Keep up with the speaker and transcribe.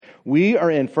We are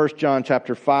in 1 John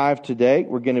chapter 5 today.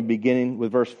 We're going to begin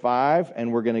with verse 5,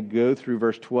 and we're going to go through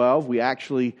verse 12. We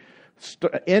actually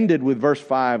ended with verse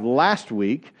 5 last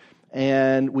week,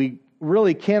 and we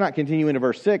really cannot continue into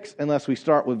verse 6 unless we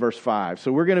start with verse 5.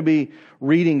 So we're going to be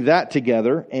reading that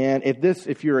together, and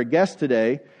if you're a guest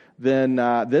today, then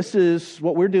this is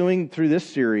what we're doing through this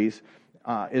series,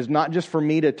 is not just for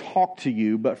me to talk to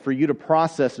you, but for you to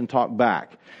process and talk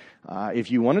back. If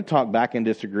you want to talk back and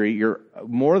disagree, you're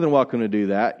more than welcome to do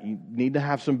that. You need to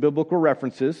have some biblical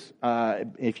references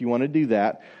if you want to do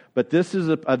that. But this is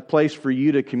a place for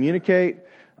you to communicate,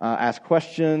 ask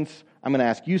questions. I'm going to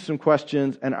ask you some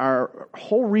questions. And our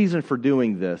whole reason for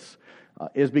doing this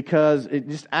is because it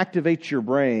just activates your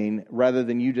brain rather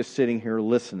than you just sitting here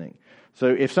listening. So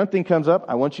if something comes up,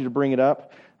 I want you to bring it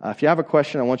up. If you have a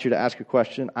question, I want you to ask a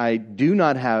question. I do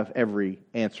not have every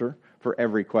answer for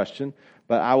every question,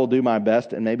 but I will do my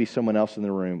best, and maybe someone else in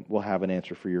the room will have an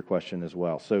answer for your question as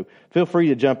well. So feel free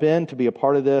to jump in to be a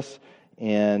part of this,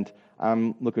 and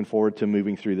I'm looking forward to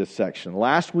moving through this section.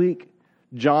 Last week,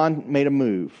 John made a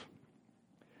move.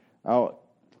 Now,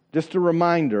 just a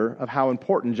reminder of how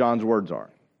important John's words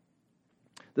are.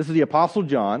 This is the Apostle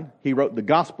John. He wrote the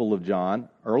Gospel of John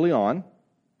early on,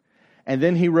 and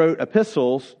then he wrote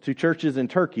epistles to churches in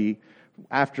Turkey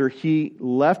after he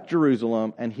left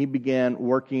Jerusalem and he began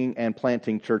working and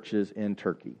planting churches in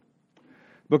Turkey.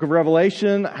 The book of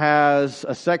Revelation has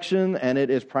a section, and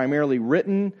it is primarily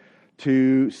written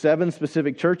to 7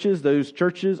 specific churches. Those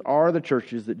churches are the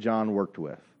churches that John worked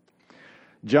with.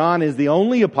 John is the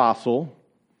only apostle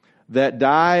that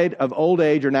died of old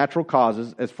age or natural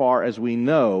causes. As far as we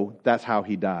know, that's how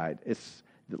he died.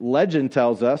 Legend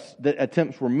tells us that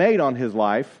attempts were made on his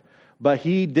life, but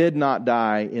he did not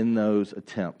die in those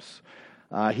attempts.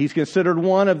 He's considered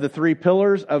one of the 3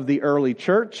 pillars of the early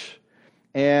church,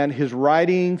 and his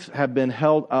writings have been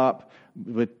held up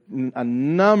with a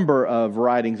number of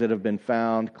writings that have been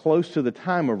found close to the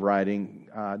time of writing,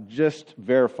 just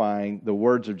verifying the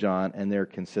words of John and their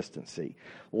consistency.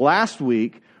 Last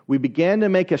week, we began to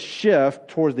make a shift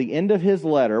towards the end of his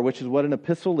letter, which is what an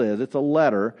epistle is. It's a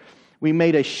letter. We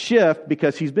made a shift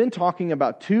because he's been talking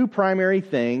about 2 primary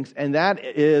things, and that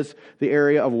is the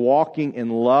area of walking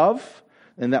in love,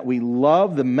 and that we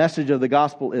love. The message of the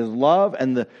gospel is love,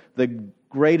 and the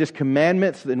greatest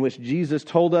commandments in which Jesus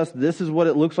told us this is what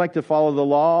it looks like to follow the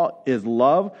law is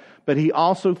love. But he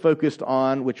also focused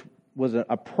on, which was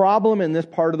a problem in this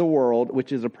part of the world,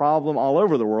 which is a problem all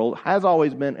over the world, has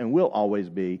always been and will always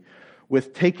be,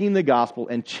 with taking the gospel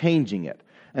and changing it.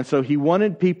 And so he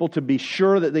wanted people to be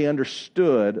sure that they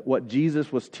understood what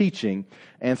Jesus was teaching.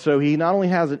 And so he not only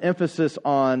has an emphasis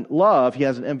on love, he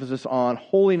has an emphasis on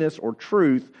holiness or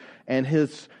truth, and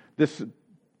this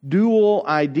dual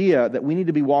idea that we need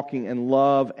to be walking in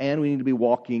love and we need to be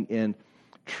walking in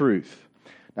truth.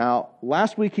 Now,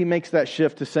 last week he makes that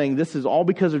shift to saying this is all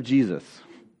because of Jesus.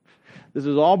 This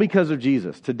is all because of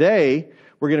Jesus. Today,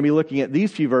 we're going to be looking at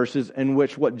these few verses in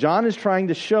which what John is trying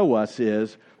to show us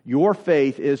is your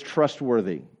faith is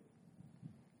trustworthy.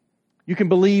 You can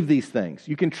believe these things.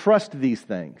 You can trust these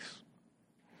things.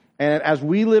 And as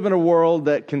we live in a world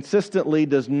that consistently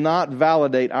does not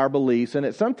validate our beliefs, and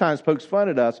it sometimes pokes fun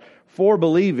at us for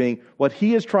believing, what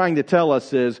he is trying to tell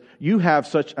us is you have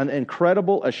such an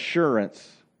incredible assurance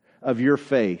of your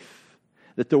faith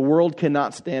that the world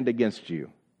cannot stand against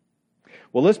you.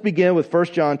 Well, let's begin with 1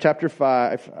 John chapter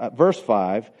 5, verse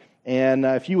 5. And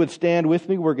if you would stand with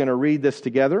me, we're going to read this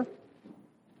together.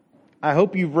 I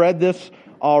hope you've read this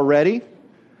already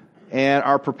and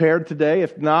are prepared today.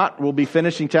 If not, we'll be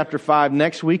finishing chapter 5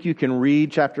 next week. You can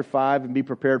read chapter 5 and be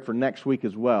prepared for next week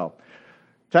as well.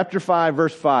 Chapter 5,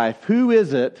 verse 5. Who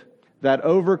is it that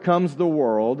overcomes the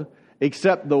world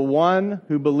except the one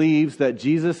who believes that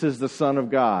Jesus is the Son of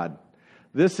God?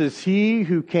 This is he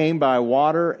who came by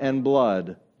water and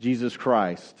blood, Jesus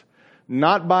Christ.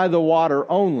 Not by the water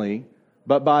only,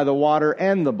 but by the water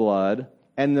and the blood,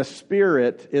 and the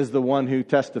Spirit is the one who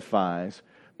testifies,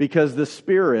 because the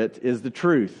Spirit is the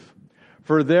truth.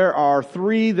 For there are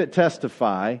 3 that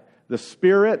testify, the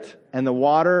Spirit and the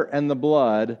water and the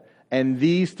blood, and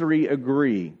these 3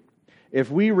 agree. If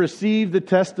we receive the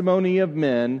testimony of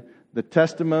men, the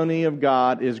testimony of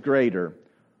God is greater.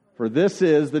 For this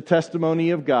is the testimony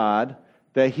of God,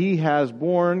 that He has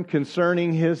borne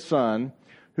concerning His Son.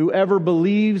 Whoever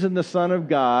believes in the Son of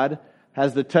God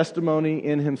has the testimony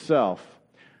in himself.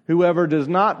 Whoever does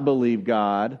not believe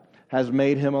God has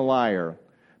made him a liar,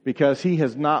 because he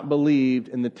has not believed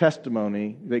in the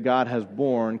testimony that God has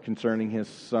borne concerning His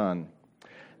Son.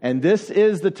 And this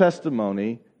is the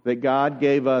testimony that God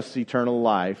gave us eternal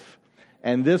life,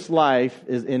 and this life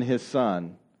is in His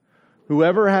Son.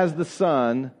 Whoever has the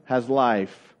Son has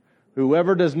life.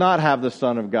 Whoever does not have the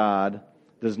Son of God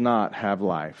does not have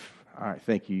life. All right,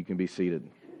 thank you. You can be seated.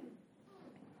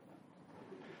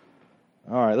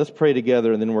 All right, let's pray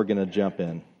together, and then we're going to jump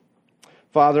in.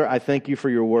 Father, I thank you for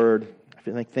your word.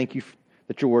 Thank you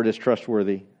that your word is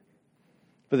trustworthy,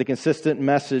 for the consistent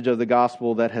message of the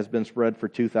gospel that has been spread for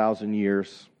 2,000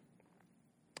 years.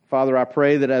 Father, I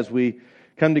pray that as we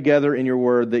come together in your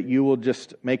word, that you will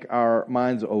just make our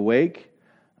minds awake,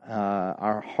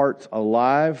 our hearts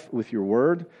alive with your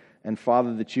word, and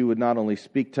Father, that you would not only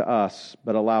speak to us,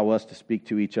 but allow us to speak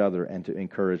to each other and to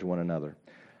encourage one another.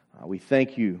 We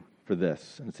thank you for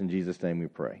this, and it's in Jesus' name we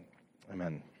pray.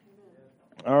 Amen.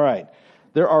 All right.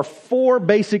 There are 4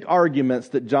 basic arguments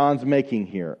that John's making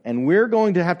here, and we're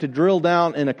going to have to drill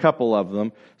down in a couple of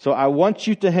them, so I want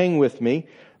you to hang with me.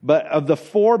 But of the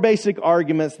 4 basic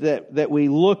arguments that we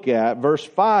look at, verse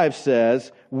 5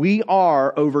 says, we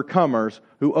are overcomers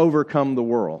who overcome the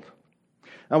world.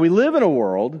 Now, we live in a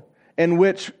world in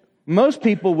which most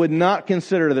people would not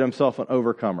consider themselves an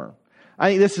overcomer.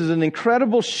 I think this is an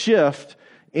incredible shift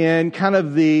in kind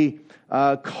of the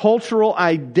cultural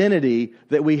identity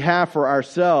that we have for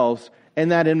ourselves,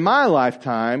 and that in my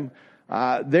lifetime,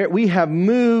 we have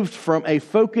moved from a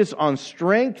focus on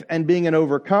strength and being an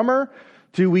overcomer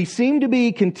to we seem to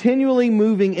be continually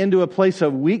moving into a place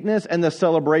of weakness and the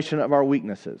celebration of our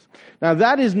weaknesses. Now,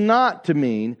 that is not to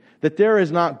mean that there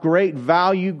is not great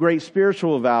value, great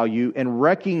spiritual value in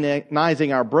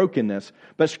recognizing our brokenness,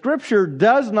 but Scripture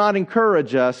does not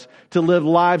encourage us to live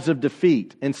lives of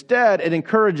defeat. Instead, it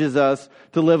encourages us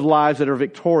to live lives that are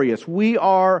victorious. We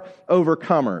are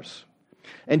overcomers.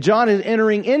 And John is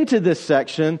entering into this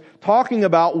section talking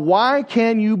about why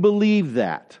can you believe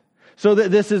that? So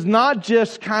that this is not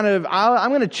just kind of,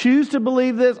 I'm going to choose to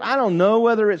believe this. I don't know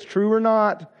whether it's true or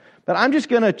not, but I'm just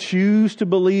going to choose to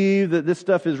believe that this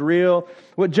stuff is real.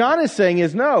 What John is saying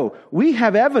is, no, we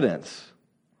have evidence.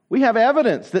 We have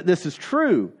evidence that this is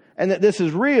true and that this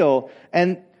is real.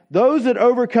 And those that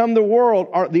overcome the world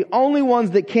are the only ones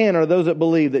that can are those that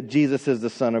believe that Jesus is the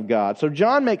Son of God. So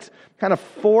John makes kind of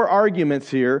 4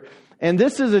 arguments here. And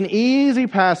this is an easy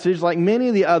passage, like many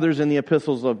of the others in the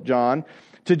epistles of John,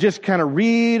 to just kind of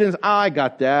read and, I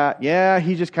got that. Yeah,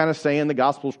 he's just kind of saying the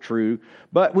gospel's true.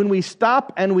 But when we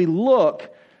stop and we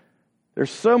look,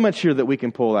 there's so much here that we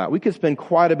can pull out. We could spend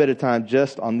quite a bit of time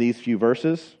just on these few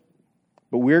verses,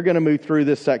 but we're going to move through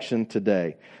this section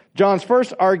today. John's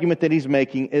first argument that he's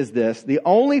making is this: the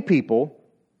only people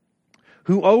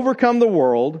who overcome the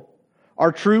world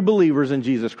are true believers in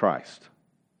Jesus Christ.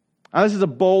 Now, this is a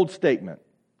bold statement.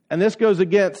 And this goes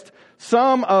against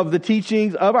some of the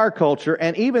teachings of our culture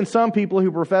and even some people who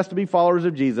profess to be followers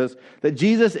of Jesus, that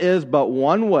Jesus is but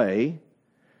one way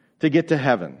to get to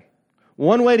heaven.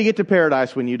 One way to get to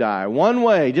paradise when you die. One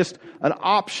way, just an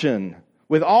option.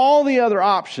 With all the other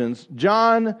options,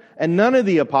 John and none of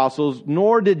the apostles,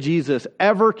 nor did Jesus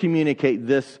ever communicate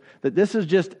this, that this is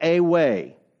just a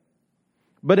way.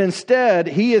 But instead,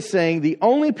 he is saying the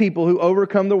only people who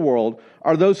overcome the world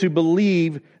are those who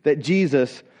believe that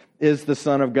Jesus is the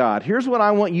Son of God. Here's what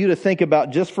I want you to think about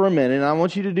just for a minute, and I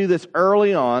want you to do this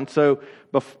early on, so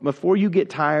before you get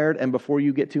tired and before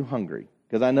you get too hungry,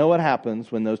 because I know what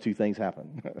happens when those two things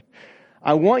happen.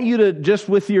 I want you to, just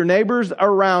with your neighbors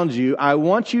around you, I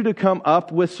want you to come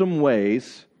up with some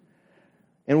ways.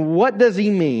 And what does he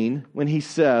mean when he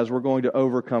says we're going to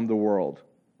overcome the world?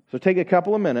 So take a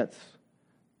couple of minutes,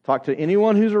 talk to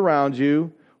anyone who's around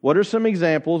you. What are some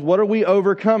examples? What are we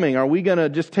overcoming? Are we going to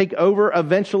just take over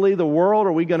eventually the world?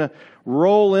 Are we going to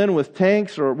roll in with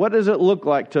tanks? Or what does it look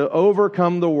like to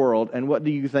overcome the world? And what do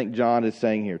you think John is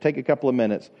saying here? Take a couple of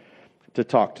minutes to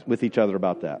talk with each other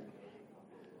about that.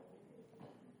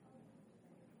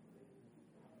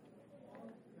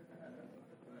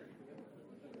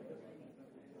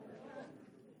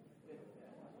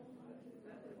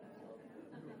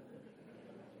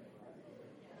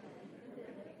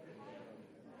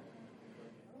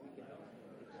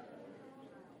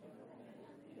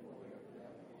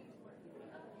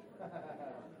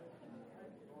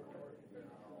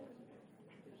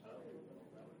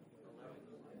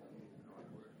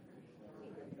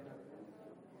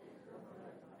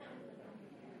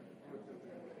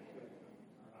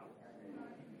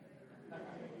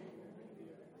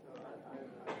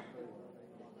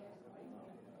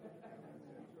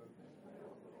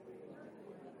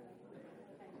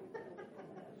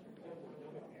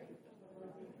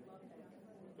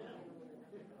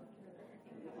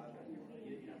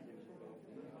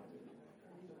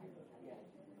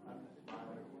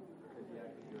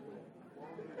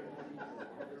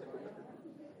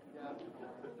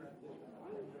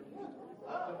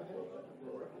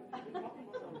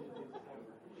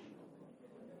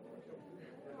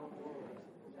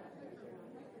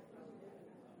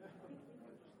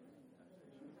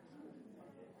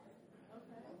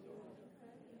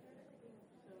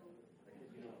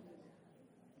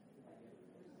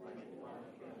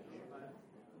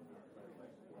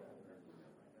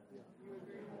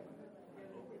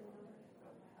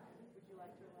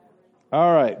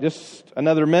 All right, just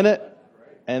another minute,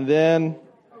 and then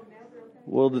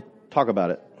we'll talk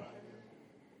about it.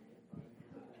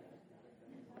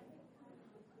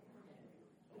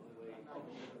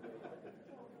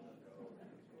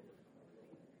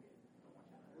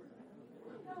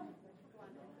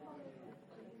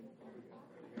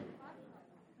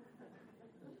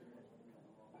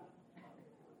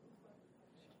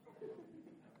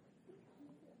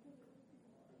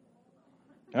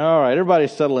 All right,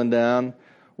 everybody's settling down.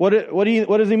 What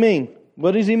does he mean?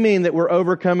 What does he mean that we're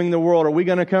overcoming the world? Are we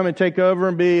going to come and take over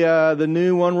and be the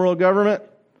new one world government?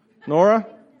 Nora?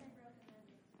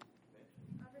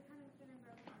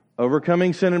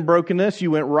 Overcoming sin and brokenness.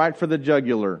 You went right for the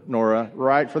jugular, Nora.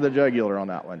 Right for the jugular on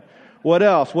that one. What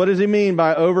else? What does he mean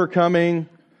by overcoming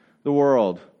the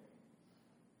world?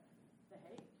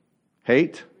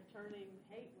 Hate?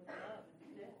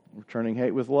 Returning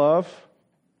hate with love.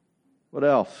 What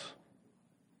else?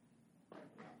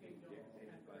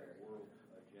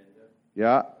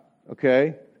 Yeah,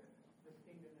 okay.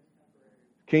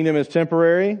 Kingdom is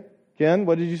temporary. Ken,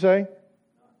 what did you say? Not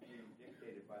being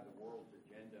dictated by the world's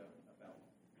agenda about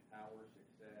power,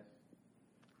 success,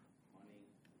 money.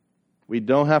 We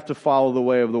don't have to follow the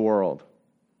way of the world.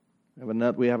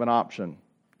 We have an option.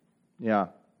 Yeah.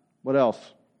 What else?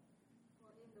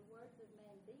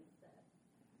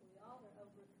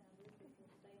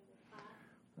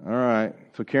 All right.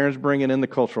 So Karen's bringing in the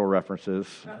cultural references.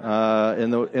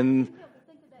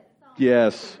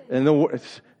 Yes, in the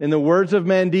words of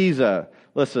Mandisa.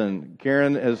 Listen,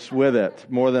 Karen is with it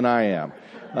more than I am.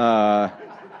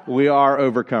 We are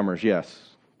overcomers. Yes.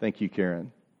 Thank you,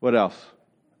 Karen. What else?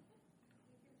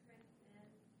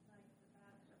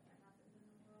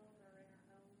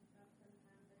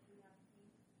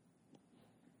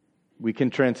 We can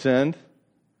transcend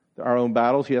our own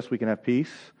battles. Yes, we can have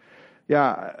peace.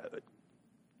 Yeah,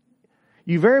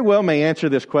 you very well may answer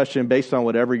this question based on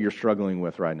whatever you're struggling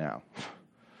with right now.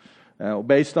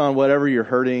 Based on whatever you're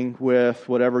hurting with,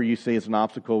 whatever you see as an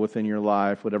obstacle within your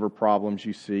life, whatever problems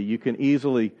you see, you can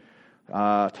easily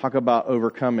talk about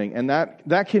overcoming. And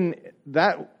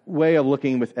that way of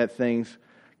looking at things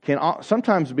can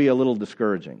sometimes be a little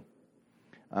discouraging.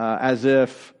 As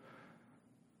if,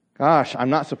 gosh, I'm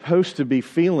not supposed to be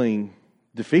feeling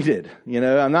defeated.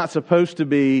 I'm not supposed to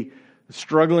be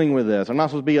struggling with this. I'm not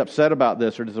supposed to be upset about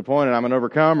this or disappointed. I'm an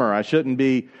overcomer. I shouldn't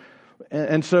be.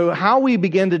 And so how we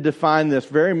begin to define this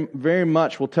very, very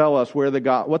much will tell us what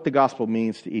the gospel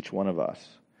means to each one of us.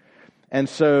 And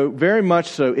so, very much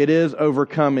so, it is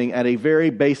overcoming at a very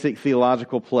basic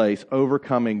theological place,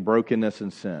 overcoming brokenness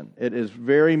and sin. It is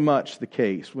very much the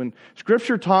case. When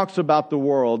Scripture talks about the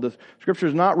world, the Scripture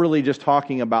is not really just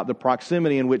talking about the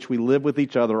proximity in which we live with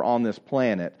each other on this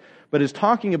planet, but is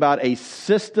talking about a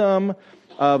system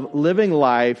of living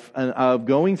life and of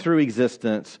going through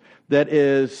existence that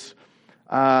is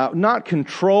not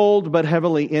controlled but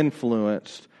heavily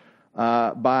influenced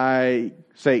by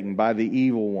Satan, by the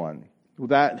evil one.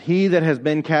 That he that has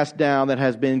been cast down, that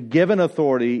has been given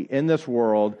authority in this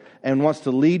world and wants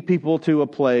to lead people to a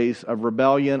place of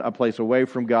rebellion, a place away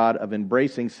from God, of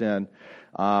embracing sin,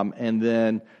 and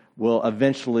then will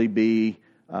eventually be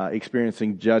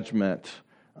experiencing judgment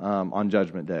on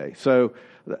Judgment Day. So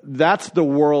that's the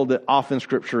world that often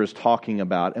Scripture is talking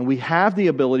about, and we have the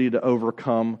ability to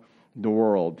overcome the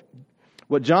world.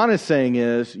 What John is saying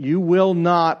is, you will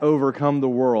not overcome the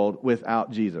world without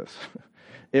Jesus.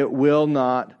 It will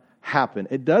not happen.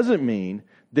 It doesn't mean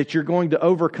that you're going to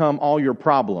overcome all your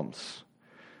problems.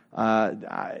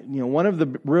 One of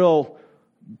the real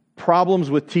problems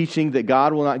with teaching that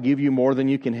God will not give you more than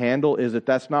you can handle is that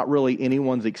that's not really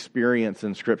anyone's experience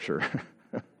in Scripture.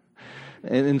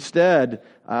 And instead,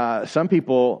 some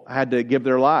people had to give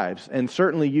their lives. And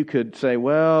certainly you could say,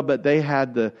 well, but they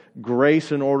had the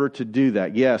grace in order to do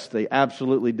that. Yes, they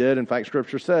absolutely did. In fact,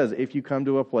 Scripture says, if you come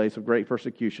to a place of great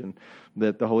persecution,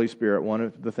 that the Holy Spirit, one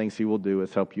of the things He will do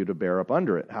is help you to bear up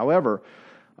under it. However,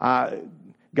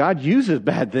 God uses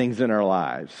bad things in our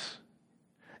lives.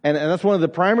 And that's one of the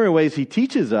primary ways He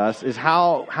teaches us is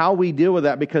how we deal with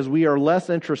that, because we are less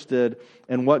interested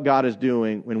in what God is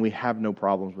doing when we have no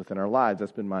problems within our lives.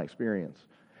 That's been my experience.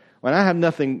 When I have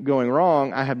nothing going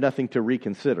wrong, I have nothing to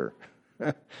reconsider.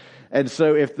 And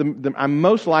so if I'm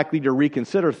most likely to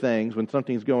reconsider things when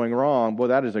something's going wrong, boy,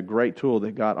 that is a great tool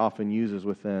that God often uses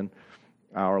within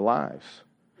our lives.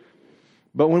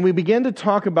 But when we begin to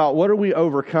talk about what are we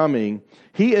overcoming,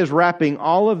 He is wrapping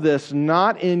all of this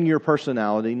not in your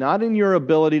personality, not in your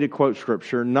ability to quote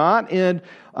Scripture, not in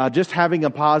just having a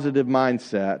positive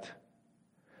mindset,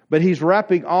 but He's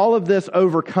wrapping all of this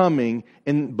overcoming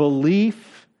in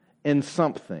belief in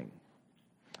something.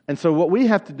 And so what we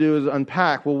have to do is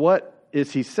unpack, well, what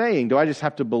is he saying? Do I just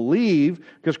have to believe?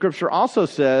 Because Scripture also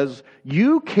says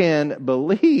you can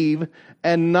believe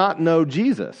and not know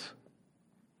Jesus.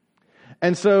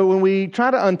 And so when we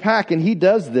try to unpack, and he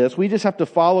does this, we just have to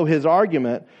follow his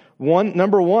argument.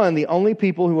 Number one, the only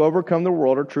people who overcome the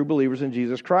world are true believers in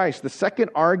Jesus Christ. The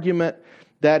second argument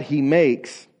that he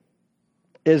makes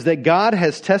is that God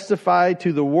has testified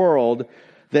to the world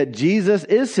that Jesus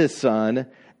is his Son,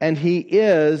 and he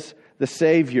is the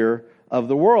Savior of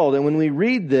the world. And when we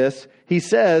read this, he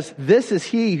says, this is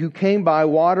he who came by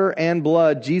water and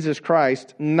blood, Jesus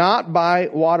Christ, not by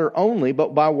water only,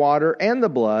 but by water and the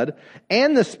blood,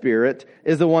 and the Spirit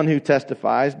is the one who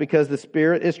testifies, because the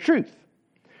Spirit is truth.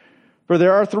 For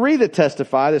there are three that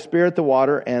testify, the Spirit, the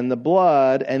water, and the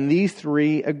blood, and these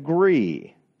three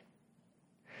agree.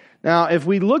 Now, if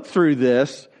we look through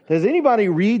this, does anybody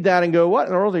read that and go, what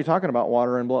in the world are you talking about,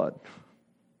 water and blood?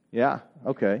 Yeah,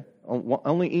 okay.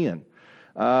 Only Ian.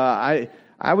 I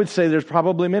would say there's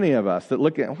probably many of us that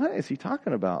look at, what is he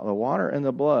talking about? The water and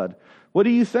the blood. What do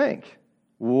you think?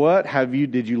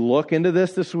 Did you look into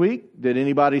this week? Did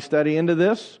anybody study into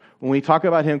this? When we talk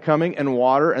about him coming and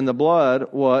water and the blood,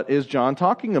 what is John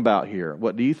talking about here?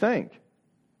 What do you think?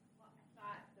 Well, I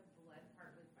thought the blood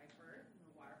part was by birth and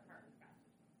the water part was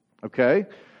baptism. Okay.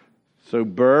 So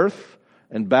birth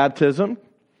and baptism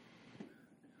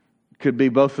could be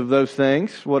both of those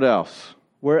things. What else?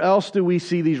 Where else do we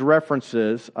see these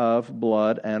references of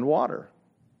blood and water?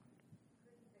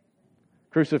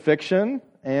 Crucifixion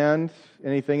and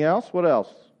anything else? What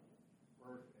else?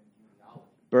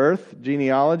 Birth,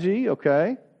 genealogy,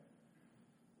 okay.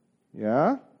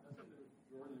 Yeah.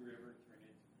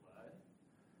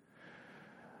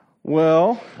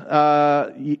 Well,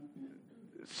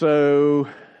 so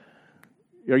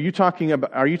are you talking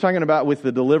about with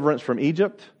the deliverance from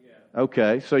Egypt? Yeah.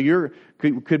 Okay, so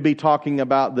could be talking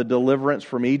about the deliverance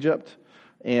from Egypt,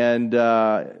 and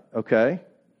okay,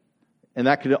 and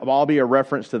that could all be a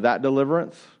reference to that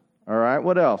deliverance. All right.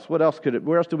 What else? Where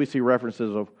else do we see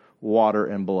references of water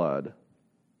and blood?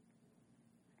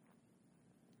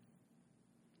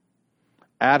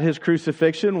 At his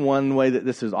crucifixion, one way that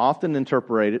this is often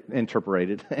interpreted,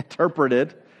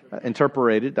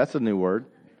 that's a new word.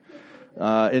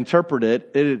 Interpreted,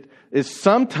 it is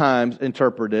sometimes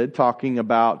interpreted talking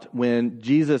about when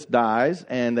Jesus dies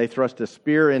and they thrust a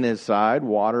spear in his side,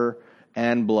 water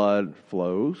and blood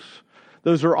flows.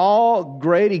 Those are all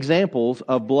great examples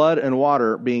of blood and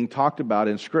water being talked about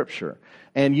in Scripture.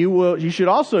 And you should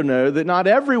also know that not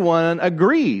everyone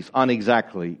agrees on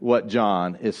exactly what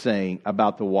John is saying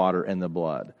about the water and the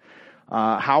blood.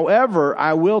 However,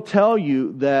 I will tell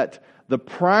you that the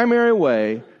primary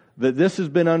way that this has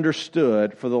been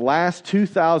understood for the last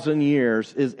 2,000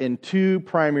 years is in two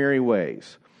primary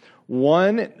ways.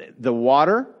 One, the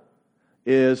water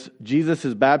is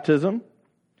Jesus' baptism,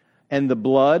 and the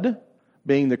blood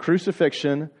being the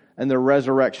crucifixion and the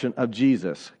resurrection of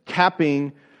Jesus,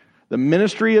 capping the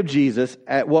ministry of Jesus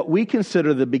at what we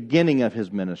consider the beginning of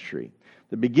his ministry.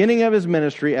 The beginning of his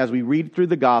ministry, as we read through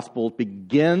the Gospels,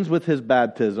 begins with his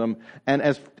baptism,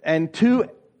 and to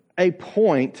a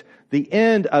point, the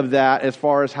end of that, as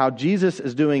far as how Jesus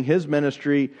is doing his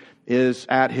ministry, is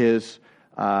at his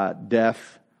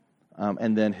death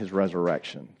and then his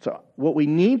resurrection. So what we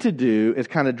need to do is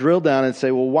kind of drill down and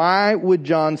say, well, why would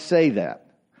John say that?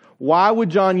 Why would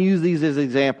John use these as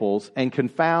examples and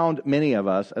confound many of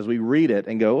us as we read it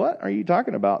and go, what are you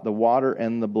talking about? The water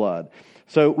and the blood.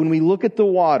 So when we look at the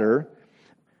water,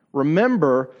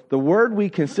 remember the word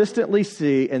we consistently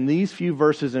see in these few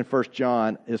verses in 1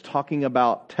 John is talking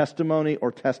about testimony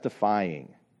or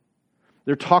testifying.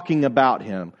 They're talking about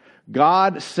him.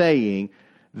 God saying,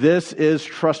 this is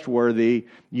trustworthy.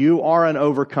 You are an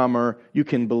overcomer. You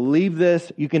can believe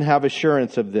this. You can have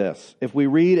assurance of this. If we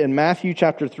read in Matthew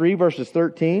chapter 3, verses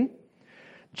 13,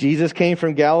 Jesus came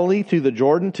from Galilee through the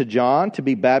Jordan to John to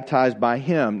be baptized by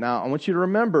him. Now, I want you to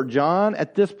remember, John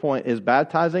at this point is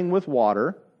baptizing with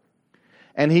water,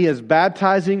 and he is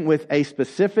baptizing with a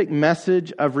specific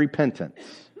message of repentance.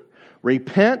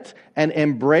 Repent and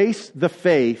embrace the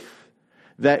faith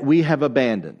that we have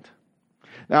abandoned.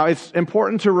 Now, it's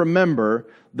important to remember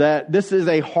that this is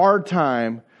a hard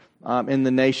time in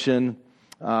the nation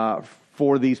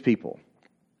for these people.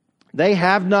 They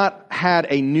have not had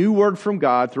a new word from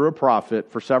God through a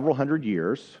prophet for several hundred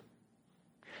years,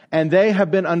 and they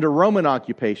have been under Roman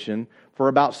occupation for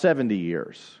about 70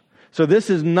 years. So this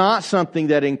is not something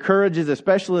that encourages,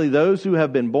 especially those who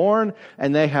have been born,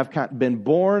 and they have been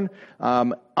born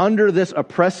under this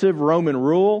oppressive Roman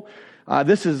rule.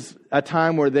 This is a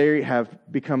time where they have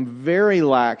become very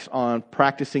lax on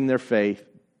practicing their faith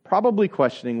probably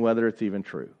questioning whether it's even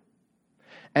true.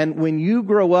 And when you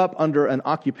grow up under an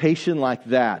occupation like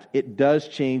that, it does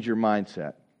change your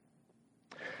mindset.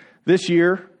 This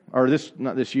year,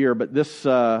 not this year, but this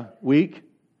week,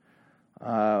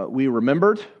 we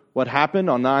remembered what happened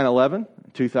on 9/11,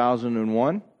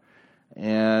 2001.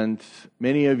 And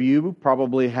many of you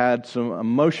probably had some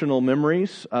emotional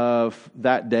memories of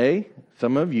that day.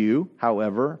 Some of you,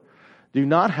 however, do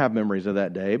not have memories of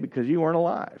that day because you weren't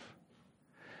alive.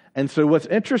 And so what's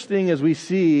interesting as we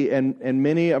see in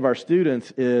many of our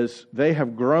students is they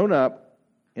have grown up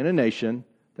in a nation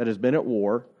that has been at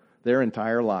war their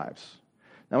entire lives.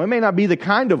 Now, it may not be the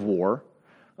kind of war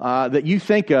that you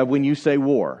think of when you say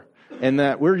war, and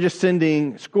that we're just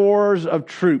sending scores of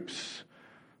troops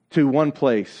to one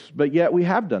place, but yet we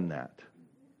have done that.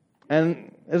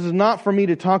 And this is not for me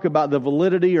to talk about the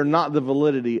validity or not the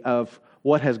validity of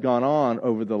what has gone on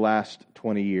over the last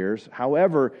 20 years.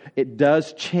 However, it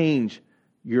does change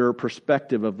your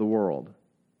perspective of the world.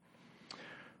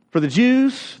 For the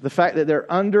Jews, the fact that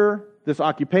they're under this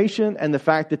occupation and the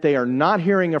fact that they are not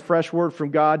hearing a fresh word from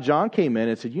God, John came in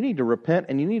and said, you need to repent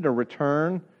and you need to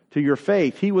return to your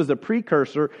faith. He was a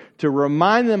precursor to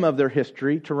remind them of their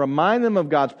history, to remind them of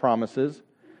God's promises,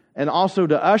 and also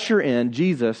to usher in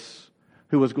Jesus,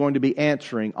 who was going to be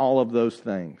answering all of those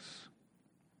things.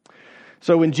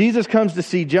 So when Jesus comes to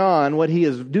see John, what he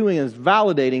is doing is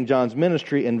validating John's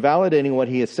ministry and validating what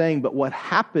he is saying, but what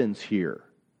happens here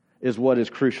is what is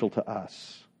crucial to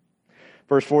us.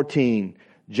 Verse 14,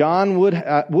 John would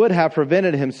have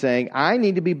prevented him saying, I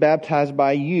need to be baptized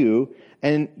by you,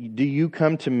 and do you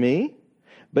come to me?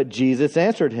 But Jesus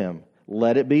answered him,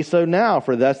 let it be so now,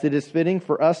 for thus it is fitting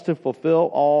for us to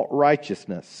fulfill all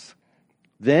righteousness.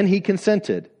 Then he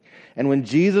consented. And when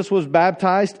Jesus was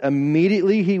baptized,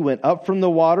 immediately he went up from the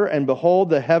water, and behold,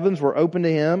 the heavens were opened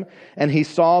to him, and he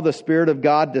saw the Spirit of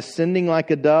God descending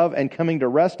like a dove and coming to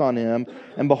rest on him.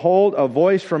 And behold, a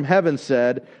voice from heaven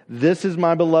said, this is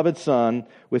my beloved Son,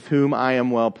 with whom I am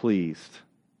well pleased.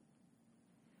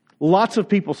 Lots of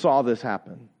people saw this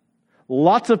happen.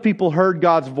 Lots of people heard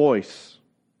God's voice.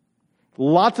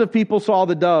 Lots of people saw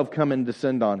the dove come and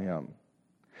descend on him.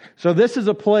 So this is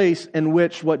a place in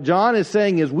which what John is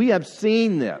saying is we have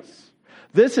seen this.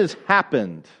 This has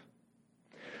happened.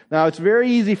 Now, it's very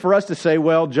easy for us to say,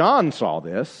 well, John saw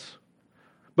this,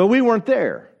 but we weren't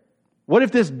there. What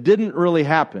if this didn't really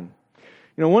happen?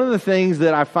 You know, one of the things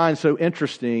that I find so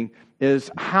interesting is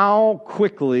how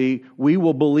quickly we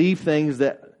will believe things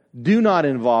that do not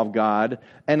involve God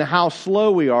and how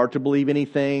slow we are to believe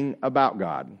anything about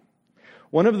God.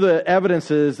 One of the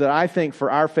evidences that I think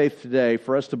for our faith today,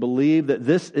 for us to believe that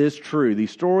this is true,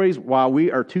 these stories, while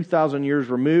we are 2,000 years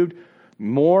removed,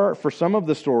 more for some of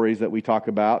the stories that we talk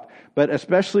about, but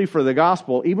especially for the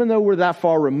gospel, even though we're that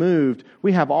far removed,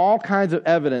 we have all kinds of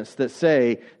evidence that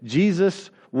say Jesus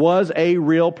was a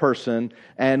real person,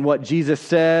 and what Jesus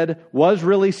said was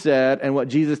really said, and what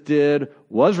Jesus did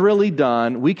was really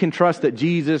done. We can trust that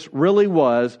Jesus really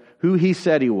was who he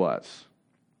said he was.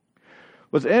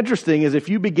 What's interesting is if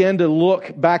you begin to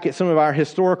look back at some of our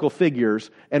historical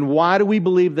figures and why do we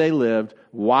believe they lived,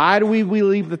 why do we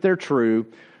believe that they're true,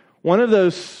 one of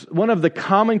the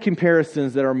common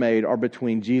comparisons that are made are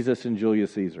between Jesus and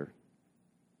Julius Caesar.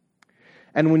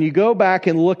 And when you go back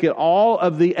and look at all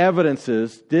of the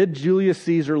evidences, did Julius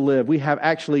Caesar live? We have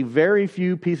actually very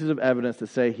few pieces of evidence that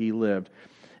say he lived.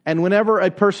 And whenever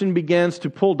a person begins to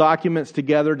pull documents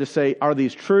together to say, are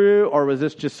these true, or was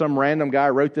this just some random guy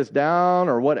wrote this down,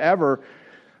 or whatever,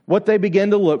 what they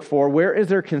begin to look for, where is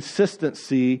there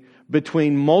consistency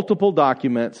between multiple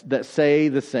documents that say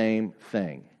the same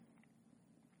thing?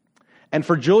 And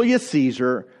for Julius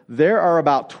Caesar, there are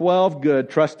about 12 good,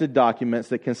 trusted documents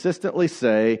that consistently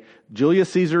say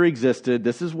Julius Caesar existed,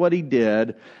 this is what he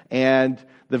did, and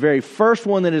the very first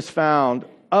one that is found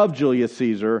of Julius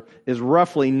Caesar is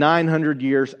roughly 900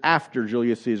 years after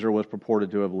Julius Caesar was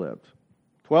purported to have lived.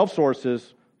 12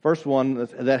 sources, first one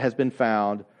that has been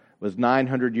found was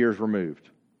 900 years removed.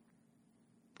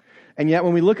 And yet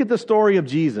when we look at the story of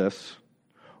Jesus,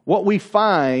 what we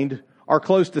find are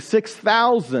close to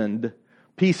 6,000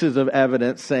 pieces of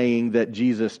evidence saying that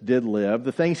Jesus did live.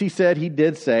 The things he said, he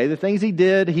did say. The things he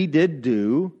did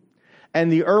do. And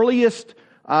the earliest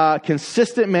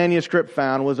consistent manuscript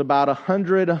found was about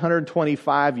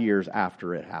 125 years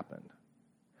after it happened.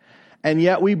 And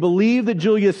yet we believe that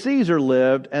Julius Caesar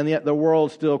lived, and yet the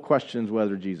world still questions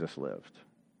whether Jesus lived.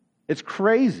 It's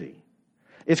crazy.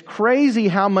 It's crazy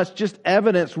how much just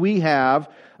evidence we have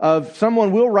of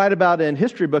someone we'll write about in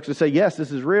history books and say, yes,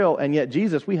 this is real, and yet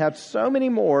Jesus, we have so many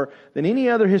more than any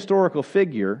other historical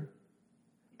figure,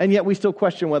 And yet we still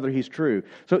question whether he's true.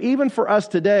 So even for us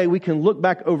today, we can look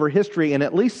back over history and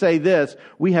at least say this: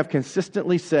 we have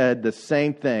consistently said the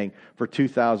same thing for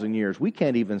 2,000 years. We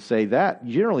can't even say that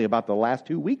generally about the last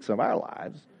 2 weeks of our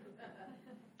lives.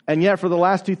 And yet for the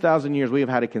last 2,000 years, we have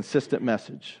had a consistent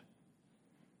message.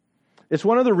 It's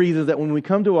one of the reasons that when we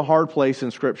come to a hard place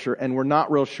in Scripture and we're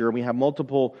not real sure, we have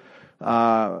multiple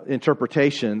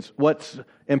interpretations, what's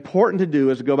important to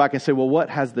do is to go back and say, well, what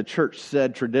has the church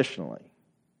said traditionally?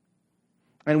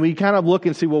 And we kind of look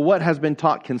and see, well, what has been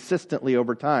taught consistently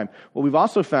over time? What we've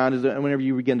also found is that whenever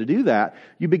you begin to do that,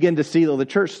 you begin to see that the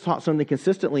church taught something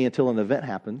consistently until an event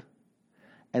happened,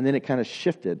 and then it kind of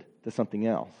shifted to something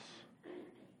else.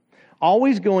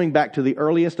 Always going back to the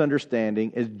earliest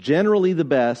understanding is generally the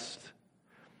best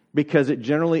because it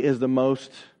generally is the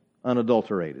most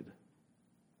unadulterated.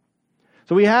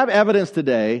 So we have evidence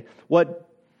today. What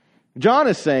John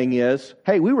is saying is,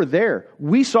 hey, we were there.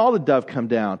 We saw the dove come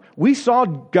down. We saw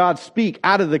God speak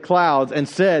out of the clouds and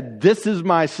said, this is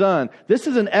my son. This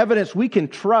is an evidence we can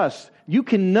trust. You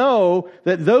can know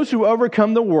that those who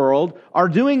overcome the world are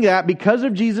doing that because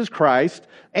of Jesus Christ.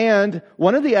 And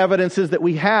one of the evidences that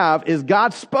we have is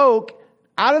God spoke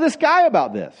out of the sky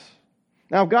about this.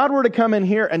 Now, if God were to come in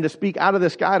here and to speak out of the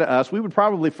sky to us, we would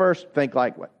probably first think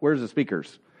like, where's the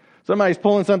speakers? Somebody's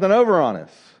pulling something over on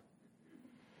us.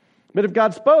 But if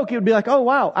God spoke, it would be like, oh,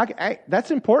 wow,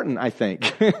 that's important, I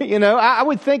think. I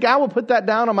would think I will put that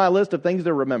down on my list of things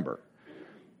to remember.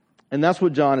 And that's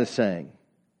what John is saying.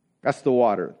 That's the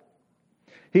water.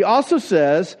 He also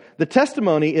says the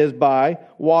testimony is by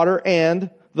water and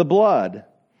the blood.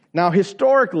 Now,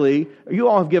 historically, you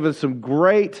all have given some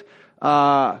great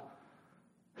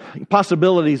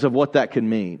possibilities of what that could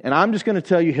mean. And I'm just going to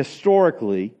tell you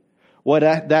historically what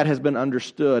that has been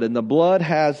understood. And the blood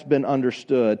has been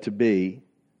understood to be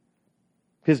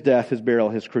his death, his burial,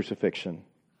 his crucifixion.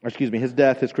 His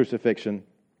death, his crucifixion.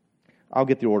 I'll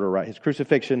get the order right. His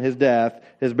crucifixion, his death,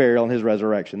 his burial, and his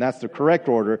resurrection. That's the correct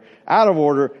order. Out of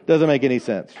order doesn't make any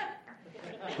sense.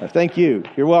 Thank you.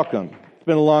 You're welcome. It's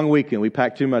been a long weekend. We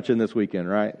packed too much in this weekend,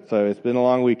 right? So it's been a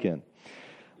long weekend.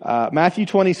 Matthew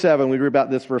 27, we read about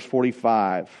this, verse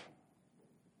 45.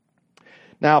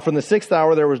 Now, from the 6th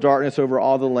hour there was darkness over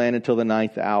all the land until the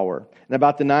 9th hour. And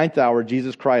about the 9th hour,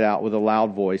 Jesus cried out with a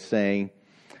loud voice, saying,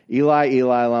 Eli,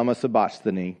 Eli, lama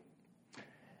sabachthani.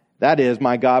 That is,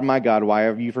 my God, why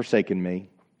have you forsaken me?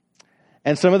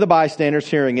 And some of the bystanders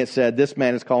hearing it said, this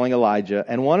man is calling Elijah.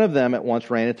 And one of them at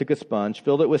once ran and took a sponge,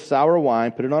 filled it with sour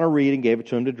wine, put it on a reed, and gave it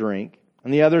to him to drink.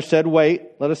 And the other said,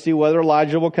 wait, let us see whether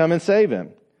Elijah will come and save him.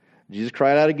 Jesus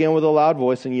cried out again with a loud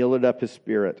voice and yielded up his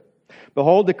spirit.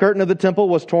 Behold, the curtain of the temple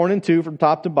was torn in two from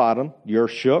top to bottom. The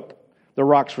earth shook. The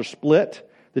rocks were split.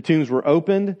 The tombs were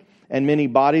opened. And many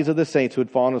bodies of the saints who had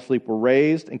fallen asleep were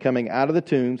raised. And coming out of the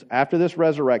tombs, after this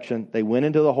resurrection, they went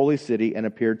into the holy city and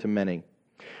appeared to many.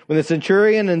 When the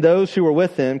centurion and those who were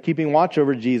with him, keeping watch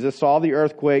over Jesus, saw the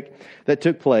earthquake that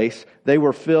took place, they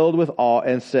were filled with awe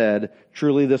and said,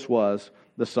 truly this was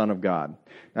the Son of God.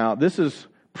 Now, this is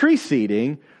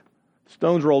preceding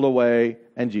stones rolled away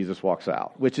and Jesus walks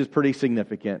out, which is pretty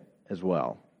significant as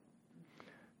well.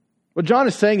 What John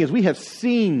is saying is we have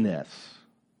seen this.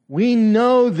 We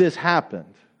know this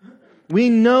happened. We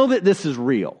know that this is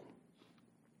real.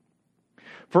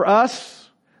 For us,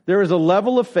 there is a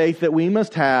level of faith that we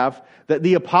must have that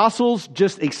the apostles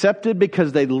just accepted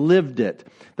because they lived it.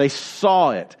 They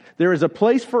saw it. There is a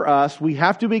place for us, we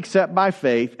have to accept by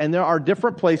faith, and there are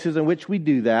different places in which we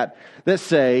do that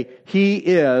say, He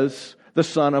is the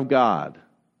Son of God.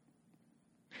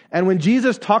 And when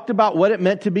Jesus talked about what it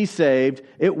meant to be saved,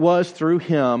 it was through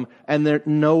Him and there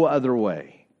no other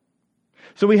way.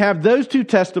 So we have those two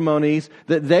testimonies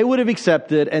that they would have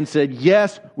accepted and said,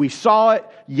 yes, we saw it.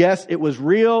 Yes, it was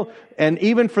real. And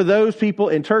even for those people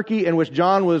in Turkey in which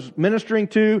John was ministering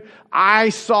to, I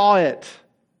saw it.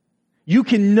 You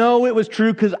can know it was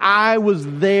true because I was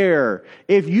there.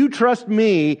 If you trust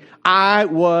me, I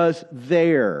was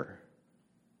there.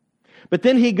 But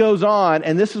then he goes on,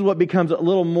 and this is what becomes a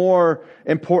little more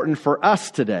important for us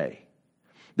today.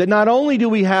 That not only do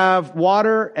we have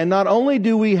water, and not only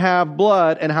do we have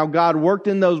blood, and how God worked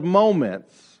in those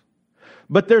moments,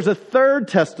 but there's a third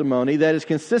testimony that is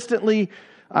consistently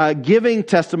giving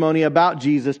testimony about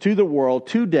Jesus to the world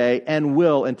today and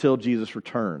will until Jesus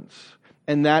returns.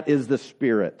 And that is the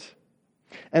Spirit.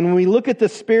 And when we look at the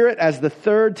Spirit as the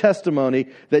third testimony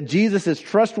that Jesus is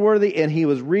trustworthy and He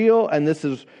was real, and this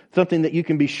is something that you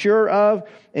can be sure of,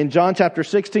 in John chapter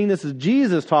 16, this is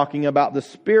Jesus talking about the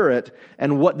Spirit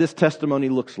and what this testimony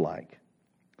looks like.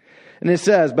 And it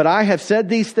says, but I have said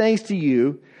these things to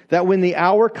you, that when the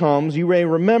hour comes, you may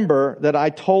remember that I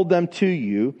told them to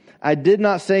you. I did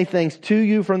not say things to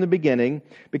you from the beginning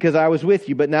because I was with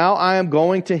you. But now I am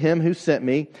going to him who sent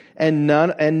me, and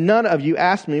none of you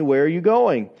asked me, where are you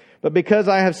going? But because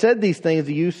I have said these things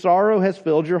to you, sorrow has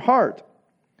filled your heart.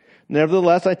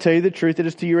 Nevertheless, I tell you the truth, it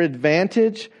is to your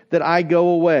advantage that I go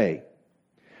away.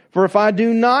 For if I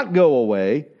do not go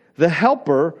away, the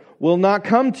Helper will not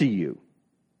come to you.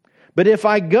 But if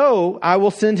I go, I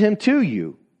will send him to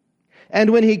you.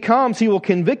 And when he comes, he will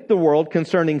convict the world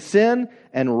concerning sin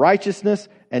and righteousness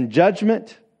and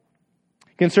judgment.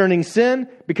 Concerning sin,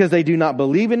 because they do not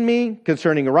believe in me.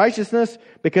 Concerning righteousness,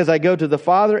 because I go to the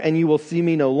Father and you will see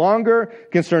me no longer.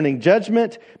 Concerning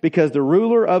judgment, because the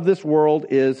ruler of this world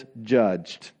is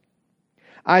judged.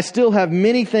 I still have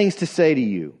many things to say to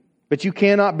you, but you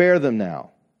cannot bear them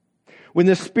now. When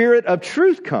the Spirit of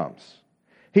truth comes,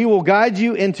 he will guide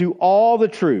you into all the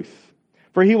truth.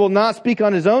 For he will not speak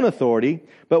on his own authority,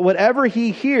 but whatever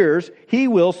he hears, he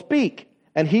will speak,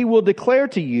 and he will declare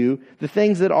to you the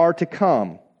things that are to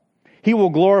come. He will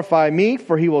glorify me,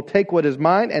 for he will take what is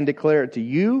mine and declare it to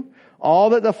you.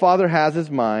 All that the Father has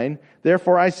is mine.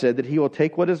 Therefore I said that he will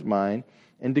take what is mine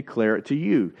and declare it to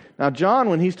you. Now John,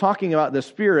 when he's talking about the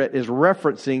Spirit, is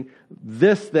referencing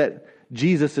this that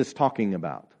Jesus is talking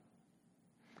about.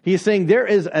 He is saying there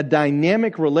is a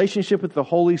dynamic relationship with the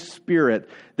Holy Spirit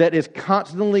that is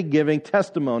constantly giving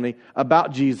testimony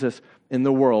about Jesus in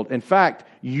the world. In fact,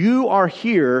 you are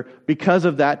here because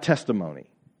of that testimony.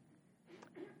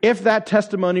 If that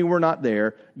testimony were not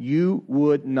there, you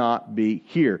would not be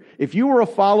here. If you were a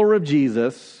follower of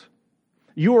Jesus,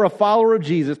 you are a follower of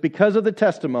Jesus because of the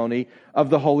testimony of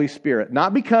the Holy Spirit.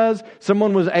 Not because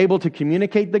someone was able to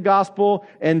communicate the gospel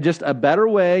in just a better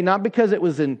way, not because it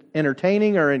was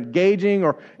entertaining or engaging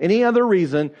or any other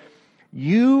reason.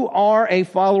 You are a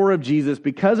follower of Jesus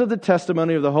because of the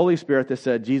testimony of the Holy Spirit that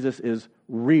said Jesus is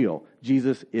real.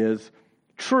 Jesus is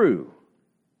true.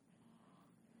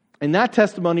 And that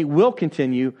testimony will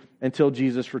continue until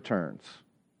Jesus returns.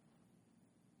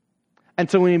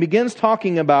 And so when he begins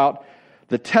talking about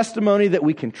the testimony that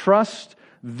we can trust,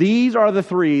 these are the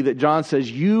three that John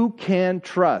says you can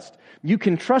trust. You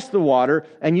can trust the water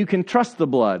and you can trust the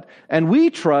blood. And we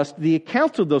trust the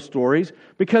accounts of those stories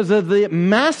because of the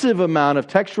massive amount of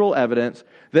textual evidence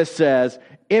that says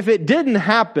if it didn't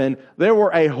happen, there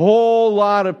were a whole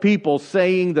lot of people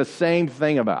saying the same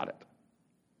thing about it.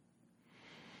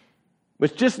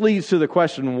 Which just leads to the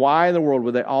question, why in the world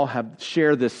would they all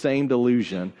share this same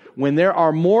delusion when there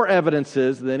are more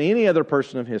evidences than any other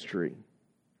person of history?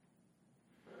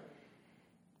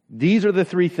 These are the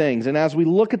three things. And as we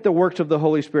look at the works of the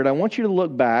Holy Spirit, I want you to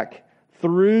look back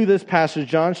through this passage,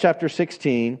 John chapter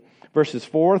 16, verses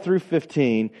 4 through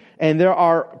 15. And there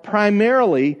are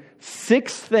primarily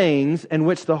 6 things in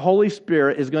which the Holy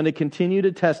Spirit is going to continue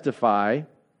to testify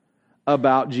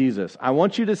about Jesus. I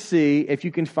want you to see if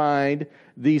you can find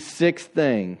these 6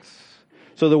 things.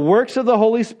 So the works of the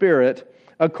Holy Spirit,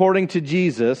 according to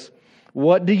Jesus,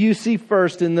 what do you see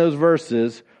first in those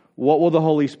verses? What will the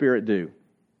Holy Spirit do?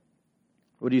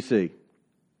 What do you see?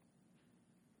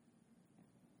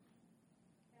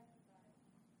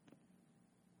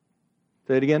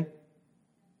 Say it again.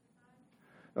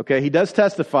 Okay, he does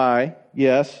testify,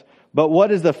 yes. But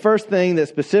what is the first thing that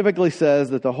specifically says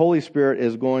that the Holy Spirit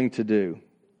is going to do?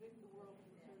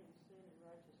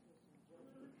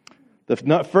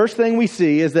 The first thing we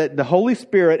see is that the Holy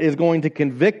Spirit is going to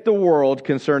convict the world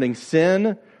concerning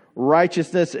sin,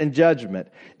 righteousness, and judgment.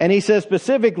 And he says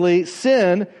specifically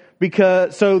sin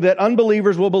so that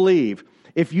unbelievers will believe.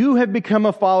 If you have become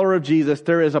a follower of Jesus,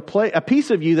 there is a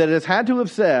piece of you that has had to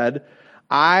have said,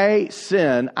 I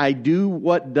sin, I do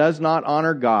what does not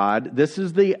honor God. This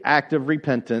is the act of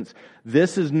repentance.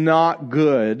 This is not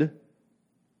good.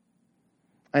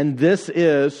 And this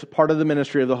is part of the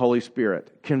ministry of the Holy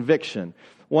Spirit, conviction.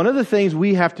 One of the things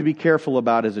we have to be careful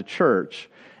about as a church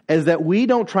is that we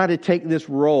don't try to take this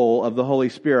role of the Holy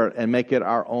Spirit and make it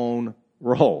our own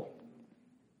role.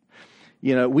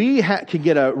 You know, we can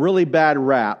get a really bad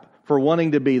rap for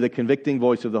wanting to be the convicting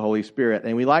voice of the Holy Spirit.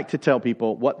 And we like to tell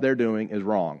people what they're doing is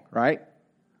wrong, right?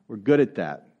 We're good at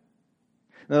that.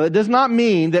 Now, that does not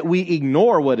mean that we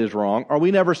ignore what is wrong or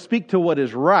we never speak to what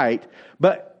is right.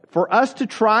 But for us to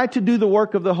try to do the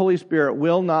work of the Holy Spirit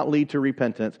will not lead to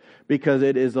repentance because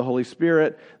it is the Holy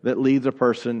Spirit that leads a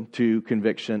person to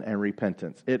conviction and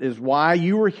repentance. It is why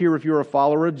you are here if you're a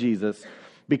follower of Jesus,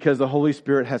 because the Holy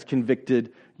Spirit has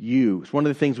convicted you. It's one of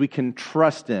the things we can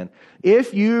trust in.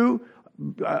 If you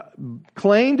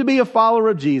claim to be a follower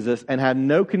of Jesus and have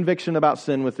no conviction about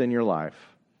sin within your life,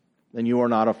 then you are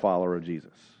not a follower of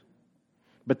Jesus.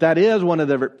 But that is one of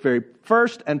the very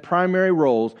first and primary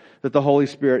roles that the Holy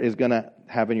Spirit is going to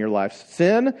have in your life.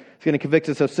 Sin, He's going to convict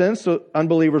us of sin so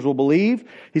unbelievers will believe.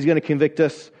 He's going to convict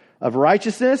us of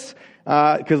righteousness.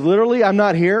 Because literally, I'm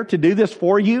not here to do this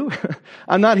for you.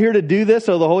 I'm not here to do this,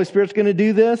 so the Holy Spirit's going to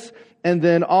do this. And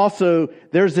then also,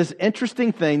 there's this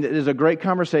interesting thing that is a great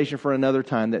conversation for another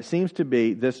time that seems to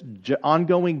be this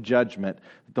ongoing judgment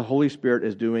that the Holy Spirit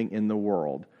is doing in the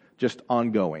world. Just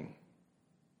ongoing.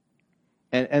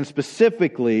 And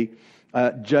specifically,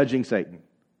 judging Satan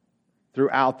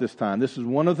throughout this time. This is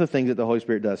one of the things that the Holy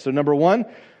Spirit does. So number one,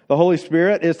 the Holy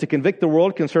Spirit is to convict the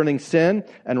world concerning sin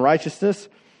and righteousness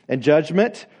and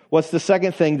judgment. What's the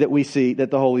second thing that we see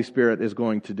that the Holy Spirit is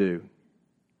going to do?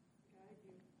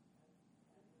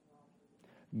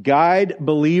 Guide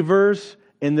believers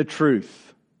in the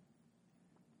truth.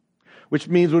 Which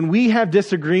means when we have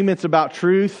disagreements about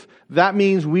truth, that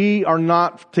means we are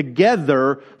not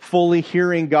together fully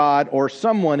hearing God, or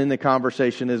someone in the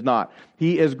conversation is not.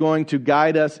 He is going to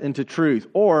guide us into truth.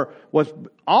 Or what's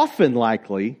often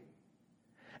likely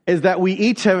is that we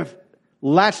each have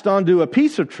latched onto a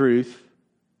piece of truth,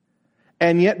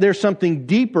 and yet there's something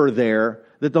deeper there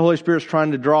that the Holy Spirit's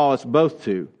trying to draw us both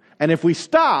to. And if we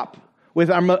stop with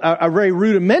a very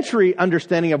rudimentary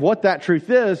understanding of what that truth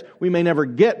is, we may never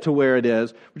get to where it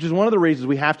is, which is one of the reasons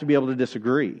we have to be able to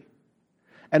disagree.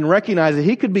 And recognize that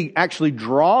He could be actually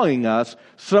drawing us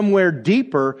somewhere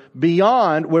deeper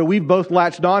beyond where we've both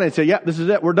latched on and said, yeah, this is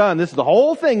it, we're done. This is the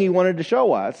whole thing He wanted to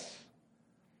show us.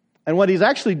 And what He's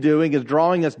actually doing is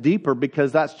drawing us deeper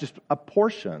because that's just a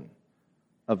portion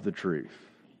of the truth.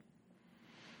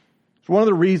 It's one of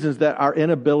the reasons that our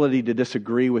inability to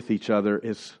disagree with each other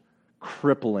is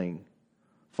crippling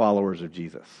followers of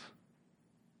Jesus.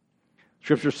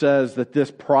 Scripture says that this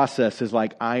process is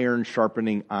like iron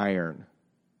sharpening iron,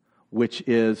 which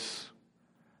is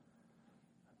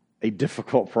a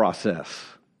difficult process.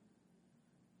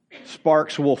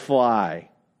 Sparks will fly.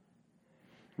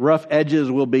 Rough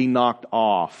edges will be knocked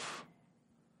off.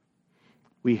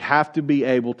 We have to be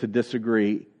able to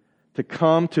disagree to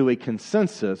come to a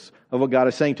consensus of what God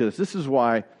is saying to us. This is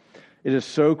why it is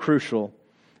so crucial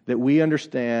that we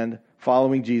understand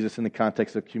following Jesus in the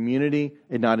context of community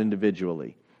and not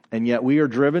individually. And yet we are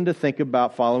driven to think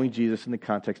about following Jesus in the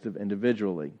context of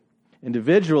individually.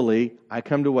 Individually, I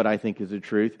come to what I think is the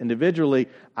truth. Individually,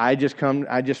 I just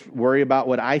worry about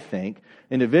what I think.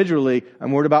 Individually,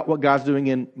 I'm worried about what God's doing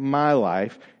in my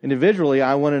life. Individually,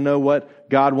 I want to know what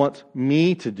God wants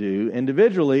me to do.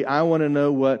 Individually, I want to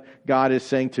know what God is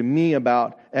saying to me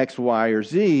about X, Y, or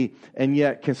Z. And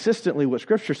yet, consistently, what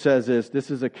Scripture says is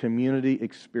this is a community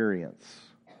experience.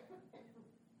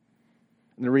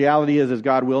 And the reality is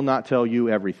God will not tell you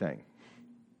everything.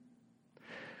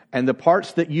 And the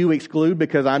parts that you exclude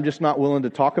because I'm just not willing to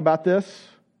talk about this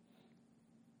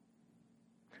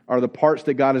are the parts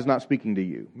that God is not speaking to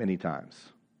you many times.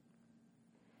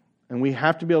 And we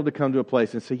have to be able to come to a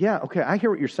place and say, yeah, okay, I hear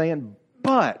what you're saying,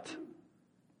 but...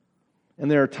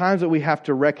 And there are times that we have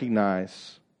to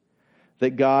recognize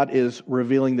that God is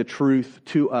revealing the truth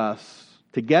to us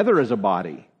together as a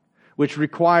body, which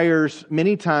requires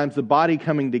many times the body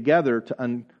coming together to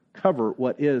uncover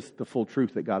what is the full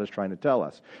truth that God is trying to tell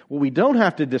us. What we don't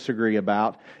have to disagree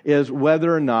about is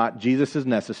whether or not Jesus is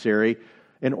necessary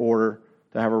in order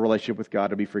to have a relationship with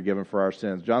God to be forgiven for our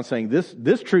sins. John's saying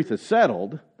this truth is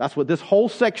settled. That's what this whole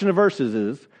section of verses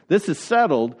is. This is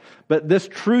settled, but this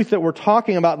truth that we're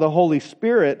talking about, the Holy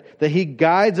Spirit, that He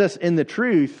guides us in the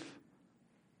truth,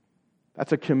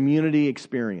 that's a community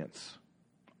experience.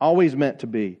 Always meant to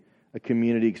be a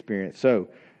community experience. So,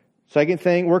 second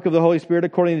thing, work of the Holy Spirit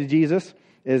according to Jesus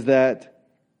is that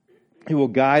He will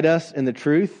guide us in the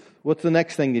truth. What's the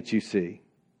next thing that you see?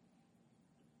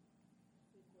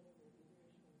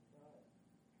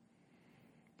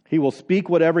 He will speak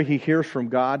whatever He hears from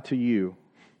God to you.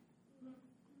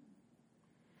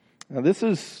 Now this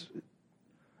is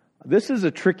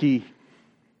a tricky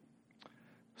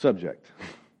subject.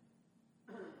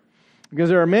 Because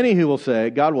there are many who will say,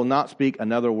 God will not speak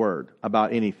another word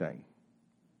about anything.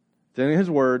 It's in His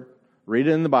Word. Read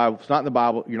it in the Bible. If it's not in the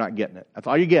Bible, you're not getting it. That's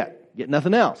all you get. Get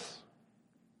nothing else.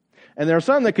 And there are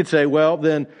some that could say, well,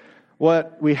 then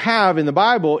what we have in the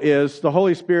Bible is the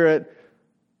Holy Spirit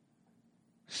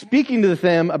speaking to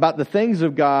them about the things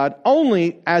of God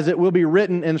only as it will be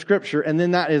written in Scripture, and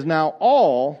then that is now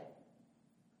all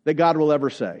that God will ever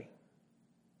say.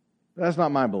 That's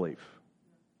not my belief.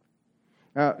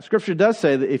 Now, Scripture does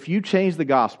say that if you change the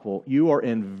gospel, you are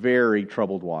in very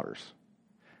troubled waters,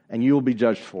 and you will be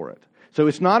judged for it. So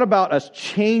it's not about us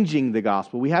changing the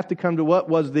gospel. We have to come to what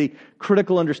was the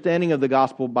critical understanding of the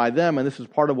gospel by them, and this is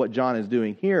part of what John is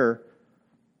doing here.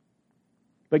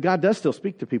 But God does still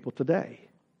speak to people today.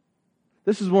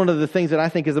 This is one of the things that I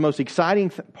think is the most exciting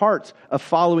parts of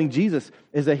following Jesus,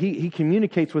 is that He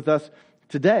communicates with us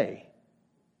today.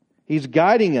 He's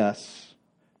guiding us.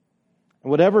 And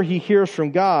whatever He hears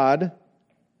from God,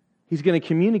 He's going to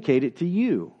communicate it to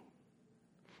you.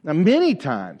 Now, many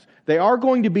times, they are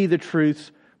going to be the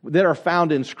truths that are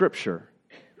found in Scripture.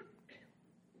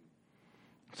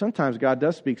 Sometimes God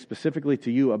does speak specifically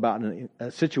to you about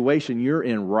a situation you're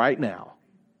in right now.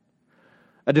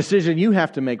 A decision you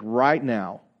have to make right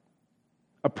now.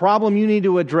 A problem you need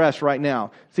to address right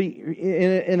now. See,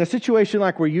 in a situation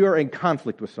like where you're in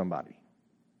conflict with somebody,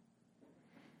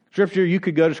 Scripture, you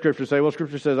could go to Scripture and say, well,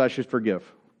 Scripture says I should forgive.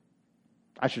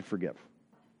 I should forgive.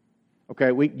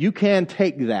 Okay, you can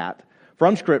take that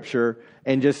from Scripture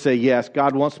and just say, yes,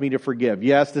 God wants me to forgive.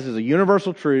 Yes, this is a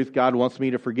universal truth. God wants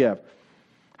me to forgive.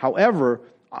 However,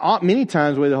 many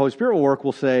times the way the Holy Spirit will work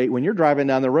will say, when you're driving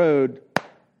down the road,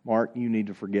 Mark, you need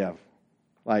to forgive.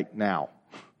 Like now.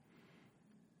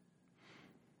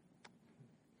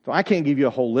 So I can't give you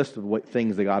a whole list of what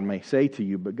things that God may say to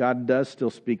you, but God does still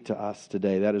speak to us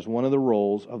today. That is one of the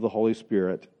roles of the Holy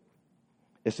Spirit,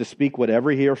 is to speak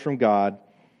whatever He hears from God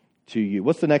to you.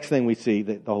 What's the next thing we see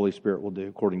that the Holy Spirit will do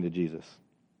according to Jesus?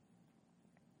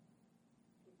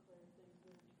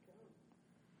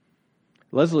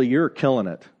 Leslie, you're killing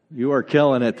it. You are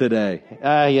killing it today.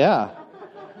 Yeah.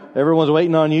 Everyone's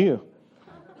waiting on you.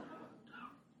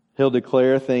 He'll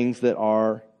declare things that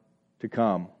are to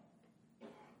come.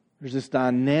 There's this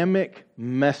dynamic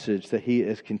message that He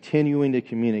is continuing to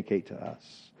communicate to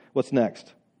us. What's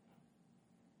next?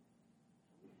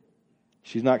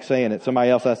 She's not saying it.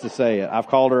 Somebody else has to say it. I've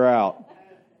called her out.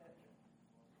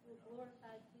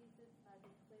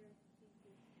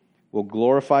 We'll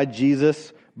glorify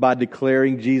Jesus by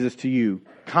declaring Jesus to you.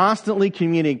 Constantly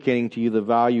communicating to you the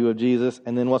value of Jesus.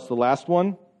 And then what's the last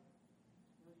one?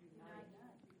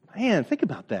 Man, think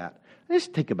about that.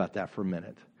 Just think about that for a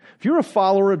minute. If you're a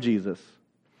follower of Jesus,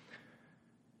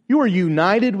 you are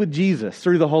united with Jesus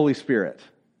through the Holy Spirit.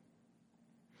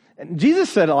 And Jesus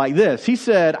said it like this. He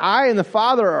said, I and the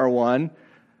Father are one.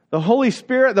 The Holy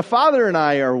Spirit, the Father and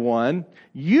I are one.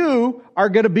 You are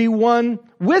going to be one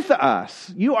with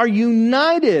us. You are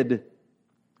united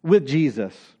with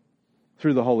Jesus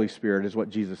through the Holy Spirit, is what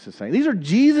Jesus is saying. These are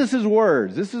Jesus'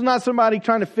 words. This is not somebody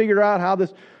trying to figure out how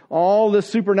all this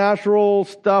supernatural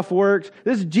stuff works.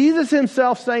 This is Jesus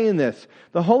Himself saying this.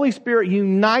 The Holy Spirit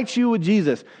unites you with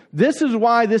Jesus. This is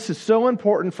why this is so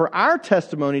important for our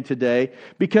testimony today,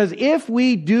 because if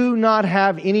we do not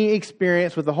have any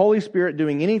experience with the Holy Spirit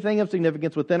doing anything of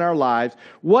significance within our lives,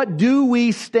 what do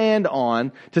we stand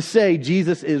on to say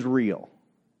Jesus is real?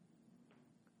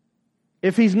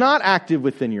 If He's not active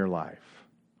within your life,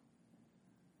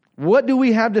 what do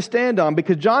we have to stand on?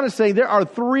 Because John is saying there are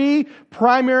three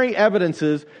primary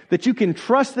evidences that you can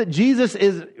trust that Jesus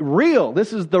is real.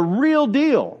 This is the real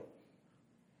deal.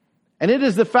 And it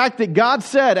is the fact that God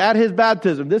said at His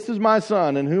baptism, this is my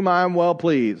Son in whom I am well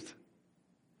pleased.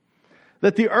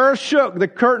 That the earth shook, the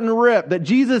curtain ripped, that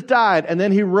Jesus died and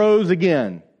then He rose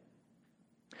again.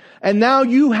 And now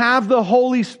you have the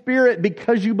Holy Spirit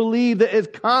because you believe that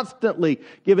it's constantly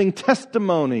giving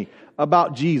testimony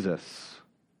about Jesus.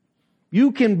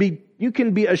 You can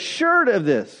be assured of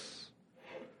this.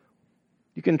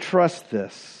 You can trust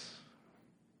this.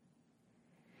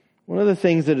 One of the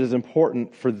things that is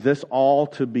important for this all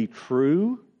to be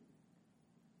true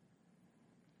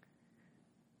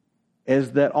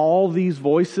is that all these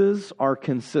voices are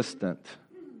consistent.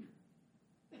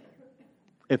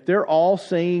 If they're all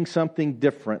saying something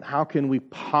different, how can we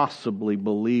possibly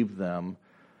believe them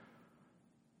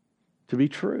to be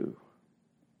true?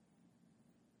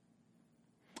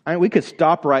 We could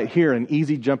stop right here. An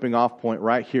easy jumping off point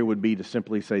right here would be to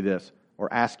simply say this,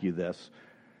 or ask you this.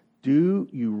 Do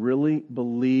you really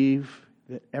believe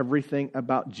that everything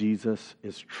about Jesus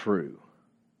is true?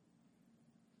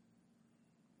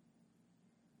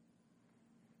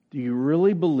 Do you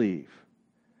really believe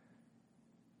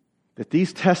that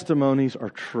these testimonies are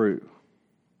true?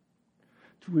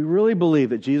 Do we really believe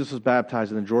that Jesus was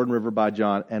baptized in the Jordan River by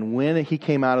John, and when He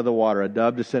came out of the water, a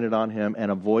dove descended on Him,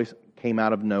 and a voice came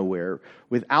out of nowhere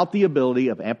without the ability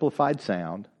of amplified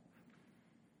sound?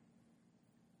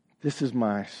 This is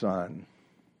my Son.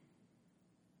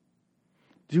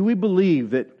 Do we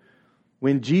believe that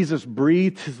when Jesus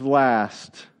breathed His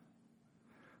last,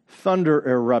 thunder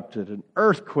erupted, an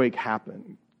earthquake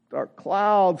happened, dark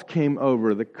clouds came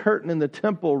over, the curtain in the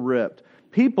temple ripped,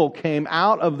 people came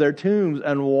out of their tombs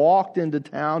and walked into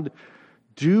town.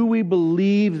 Do we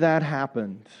believe that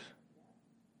happened?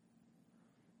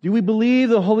 Do we believe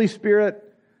the Holy Spirit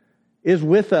is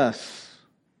with us,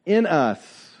 in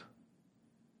us?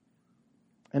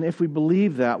 And if we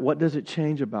believe that, what does it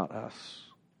change about us?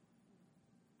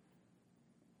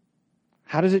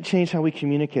 How does it change how we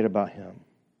communicate about Him?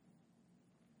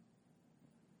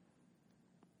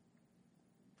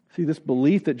 See, this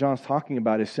belief that John's talking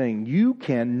about is saying, you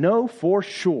can know for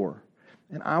sure.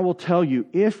 And I will tell you,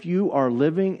 if you are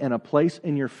living in a place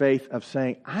in your faith of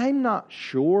saying, I'm not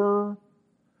sure,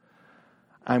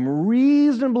 I'm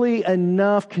reasonably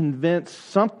enough convinced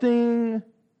something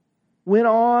went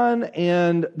on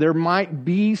and there might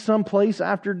be some place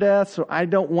after death, so I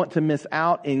don't want to miss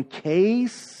out in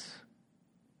case.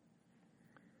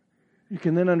 You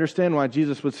can then understand why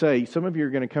Jesus would say, some of you are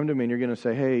going to come to me and you're going to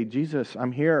say, hey, Jesus,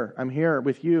 I'm here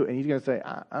with you. And He's going to say,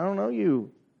 I don't know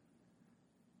you.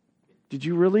 Did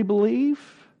you really believe?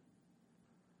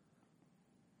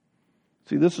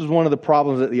 See, this is one of the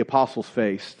problems that the apostles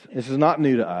faced. This is not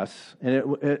new to us,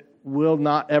 and it will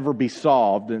not ever be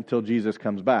solved until Jesus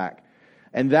comes back.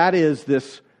 And that is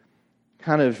this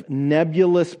kind of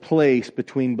nebulous place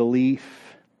between belief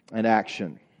and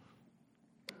action.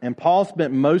 And Paul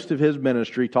spent most of his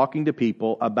ministry talking to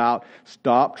people about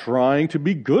stop trying to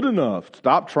be good enough.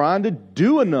 Stop trying to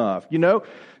do enough. You know,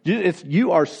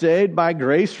 you are saved by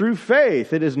grace through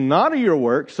faith. It is not of your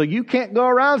work, so you can't go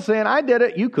around saying, I did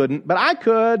it, you couldn't, but I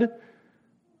could.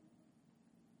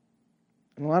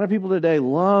 And a lot of people today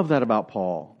love that about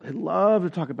Paul. They love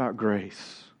to talk about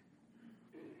grace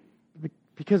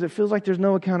because it feels like there's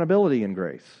no accountability in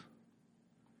grace.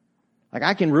 Like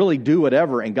I can really do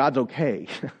whatever and God's okay.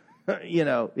 You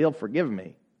know, He'll forgive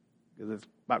me because it's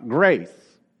about grace.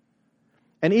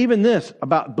 And even this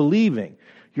about believing.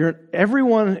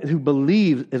 Everyone who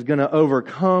believes is going to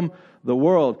overcome the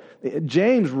world.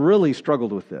 James really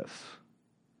struggled with this.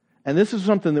 And this is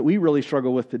something that we really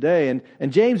struggle with today.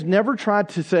 And James never tried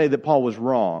to say that Paul was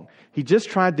wrong. He just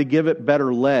tried to give it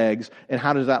better legs. And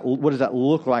what does that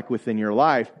look like within your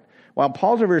life? While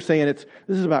Paul's over here saying this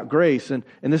is about grace and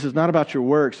this is not about your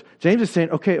works, James is saying,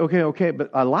 okay.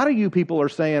 But a lot of you people are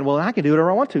saying, well, I can do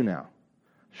whatever I want to now.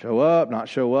 Show up, not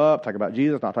show up, talk about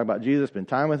Jesus, not talk about Jesus, spend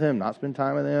time with Him, not spend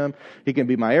time with Him. He can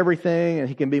be my everything, and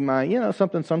He can be my,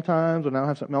 something sometimes when I don't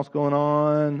have something else going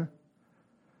on.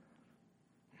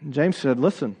 And James said,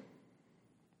 listen,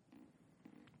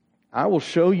 I will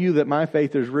show you that my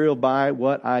faith is real by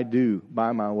what I do,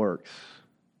 by my works.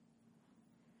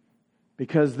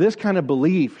 Because this kind of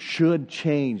belief should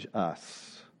change us.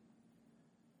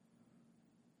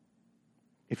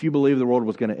 If you believe the world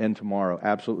was going to end tomorrow,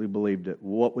 absolutely believed it,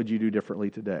 what would you do differently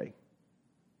today?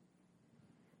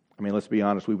 I mean, let's be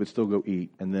honest, we would still go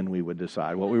eat, and then we would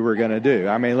decide what we were going to do.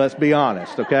 I mean, let's be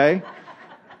honest, okay?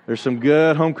 There's some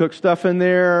good home-cooked stuff in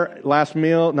there. Last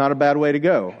meal, not a bad way to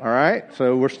go, all right?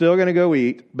 So we're still going to go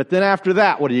eat. But then after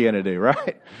that, what are you going to do,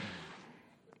 right?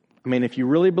 I mean, if you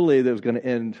really believe that it was going to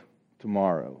end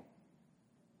tomorrow,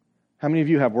 how many of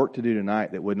you have work to do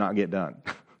tonight that would not get done?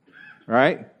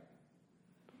 Right?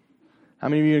 How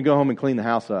many of you go home and clean the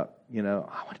house up? I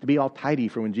want it to be all tidy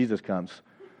for when Jesus comes.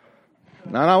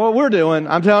 Not what we're doing.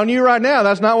 I'm telling you right now,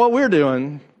 that's not what we're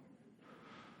doing.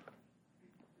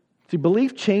 See,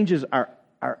 belief changes our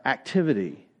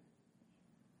activity.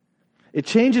 It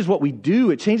changes what we do.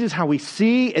 It changes how we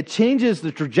see. It changes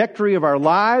the trajectory of our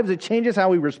lives. It changes how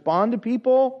we respond to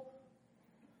people.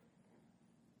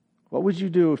 What would you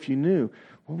do if you knew?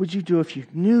 What would you do if you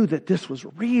knew that this was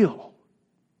real?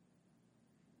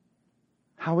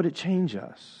 How would it change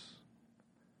us?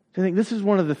 I think this is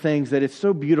one of the things that it's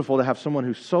so beautiful to have someone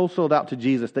who's so sold out to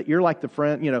Jesus that you're like the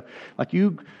friend,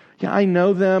 I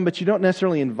know them, but you don't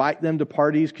necessarily invite them to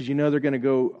parties because you know they're going to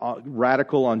go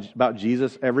radical about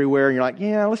Jesus everywhere. And you're like,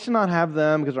 let's just not have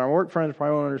them because our work friends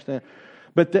probably won't understand.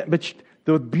 But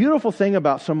the beautiful thing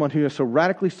about someone who is so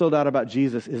radically sold out about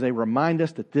Jesus is they remind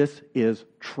us that this is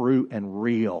true and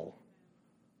real.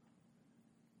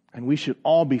 And we should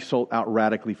all be sold out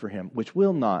radically for Him, which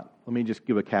will not, let me just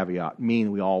give a caveat,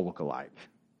 mean we all look alike.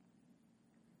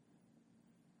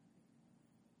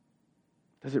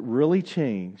 Does it really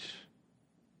change?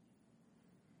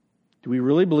 Do we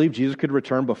really believe Jesus could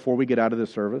return before we get out of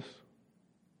this service?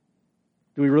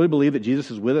 Do we really believe that Jesus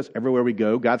is with us everywhere we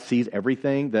go? God sees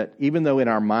everything, that even though in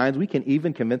our minds we can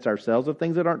even convince ourselves of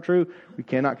things that aren't true, we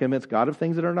cannot convince God of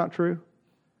things that are not true?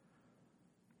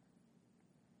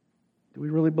 Do we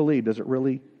really believe? Does it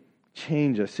really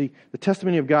change us? See, the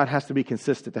testimony of God has to be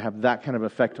consistent to have that kind of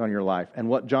effect on your life. And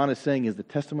what John is saying is the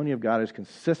testimony of God is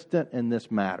consistent in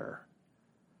this matter.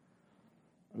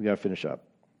 We got to finish up.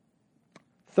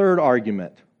 Third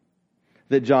argument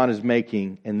that John is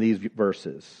making in these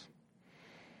verses.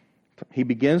 He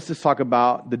begins to talk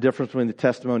about the difference between the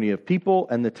testimony of people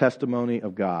and the testimony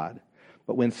of God.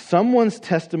 But when someone's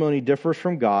testimony differs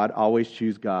from God, always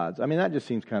choose God's. I mean, that just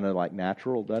seems kind of like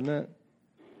natural, doesn't it?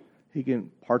 He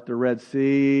can part the Red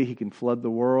Sea, he can flood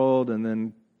the world, and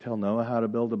then tell Noah how to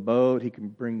build a boat. He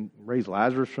can raise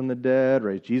Lazarus from the dead,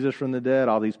 raise Jesus from the dead.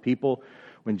 All these people,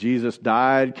 when Jesus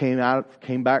died,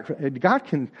 came back. God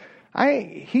can.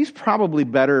 He's probably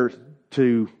better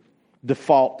to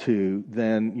default to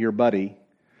than your buddy,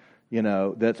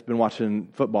 that's been watching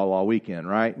football all weekend,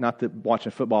 right? Not that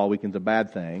watching football all weekend's a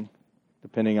bad thing,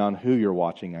 depending on who you're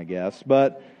watching, I guess.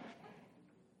 But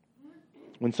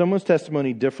when someone's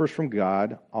testimony differs from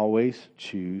God, always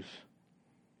choose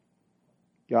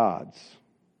God's.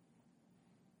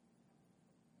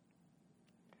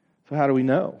 So how do we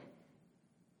know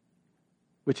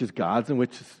which is God's and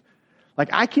which is...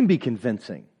 I can be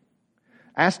convincing.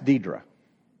 Ask Deidre.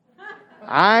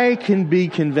 I can be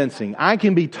convincing. I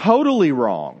can be totally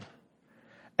wrong.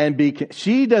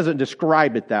 She doesn't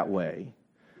describe it that way.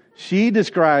 She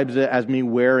describes it as me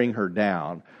wearing her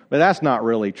down. But that's not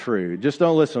really true. Just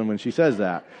don't listen when she says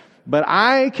that. But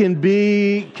I can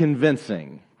be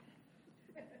convincing.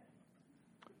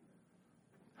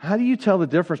 How do you tell the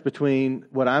difference between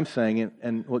what I'm saying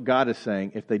and what God is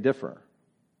saying if they differ?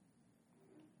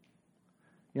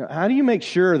 How do you make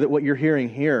sure that what you're hearing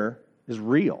here is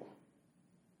real?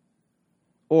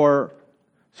 Or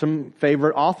some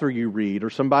favorite author you read, or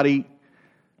somebody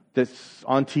that's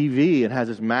on TV and has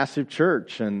this massive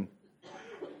church. And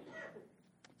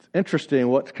it's interesting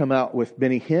what's come out with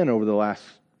Benny Hinn over the last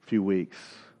few weeks.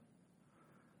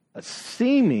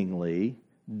 Seemingly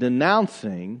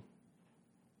denouncing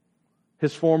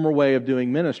his former way of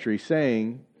doing ministry,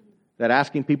 saying that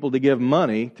asking people to give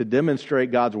money to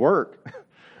demonstrate God's work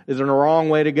is the wrong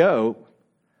way to go.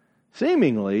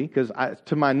 Seemingly, because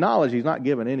to my knowledge, he's not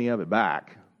giving any of it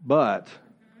back. But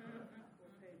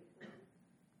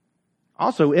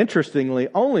also, interestingly,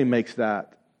 only makes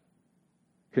that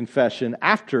confession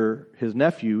after his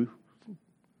nephew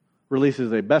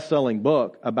releases a best-selling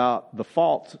book about the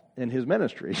faults in his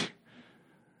ministry.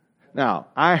 Now,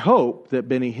 I hope that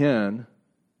Benny Hinn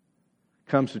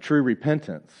comes to true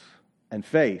repentance and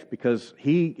faith, because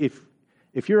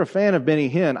if you're a fan of Benny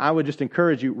Hinn, I would just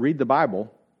encourage you, read the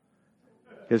Bible,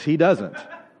 because he doesn't.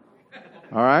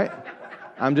 All right?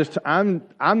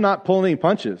 I'm not pulling any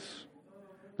punches.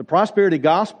 The prosperity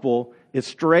gospel is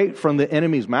straight from the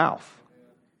enemy's mouth.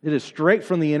 It is straight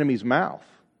from the enemy's mouth.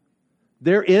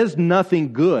 There is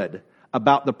nothing good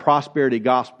about the prosperity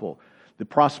gospel. The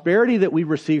prosperity that we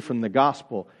receive from the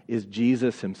gospel is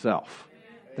Jesus himself.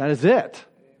 That is it.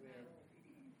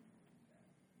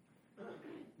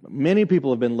 Many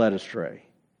people have been led astray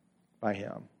by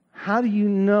him. How do you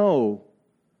know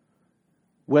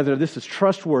whether this is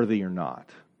trustworthy or not?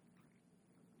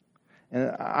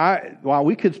 And while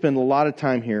we could spend a lot of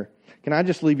time here, can I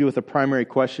just leave you with a primary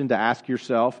question to ask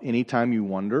yourself anytime you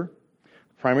wonder?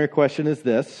 The primary question is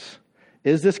this: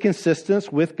 is this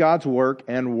consistent with God's work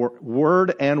and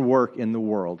word and work in the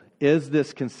world? Is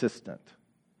this consistent?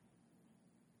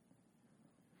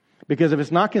 Because if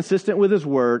it's not consistent with his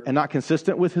word and not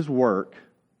consistent with his work,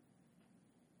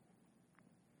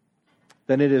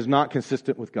 then it is not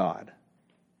consistent with God.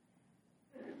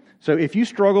 So if you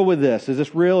struggle with this, is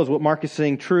this real? Is what Mark is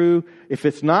saying true? If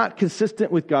it's not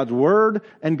consistent with God's word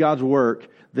and God's work,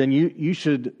 then you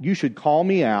should call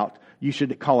me out. You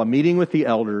should call a meeting with the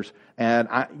elders, and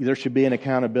there should be an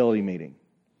accountability meeting.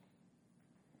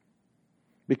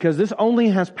 Because this only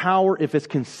has power if it's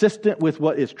consistent with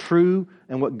what is true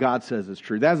and what God says is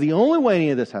true. That's the only way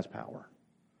any of this has power.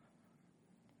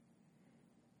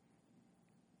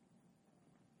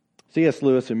 C.S.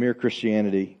 Lewis in Mere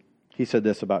Christianity, he said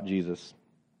this about Jesus.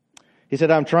 He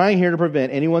said, "I'm trying here to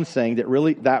prevent anyone saying the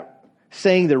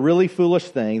really foolish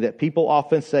thing that people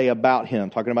often say about him,"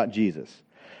 talking about Jesus.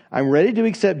 "I'm ready to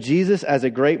accept Jesus as a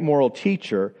great moral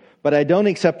teacher, but I don't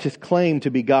accept his claim to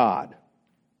be God.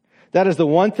 That is the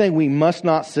one thing we must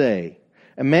not say.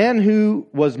 A man who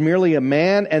was merely a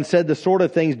man and said the sort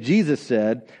of things Jesus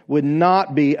said would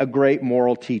not be a great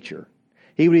moral teacher.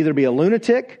 He would either be a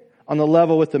lunatic on the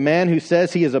level with the man who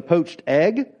says he is a poached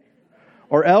egg,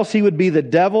 or else he would be the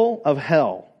devil of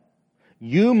hell.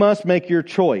 You must make your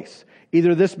choice.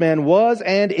 Either this man was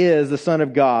and is the Son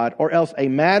of God, or else a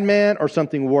madman or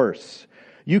something worse.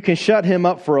 You can shut him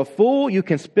up for a fool, you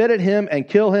can spit at him and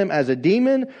kill him as a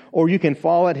demon, or you can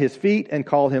fall at his feet and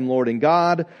call him Lord and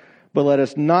God. But let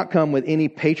us not come with any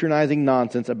patronizing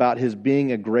nonsense about his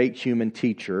being a great human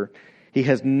teacher. He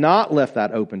has not left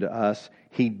that open to us.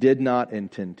 He did not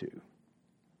intend to.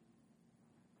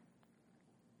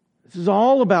 This is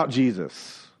all about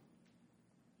Jesus.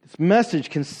 This message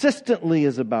consistently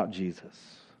is about Jesus.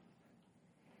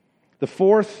 The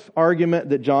fourth argument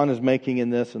that John is making in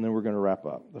this, and then we're going to wrap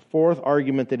up. The fourth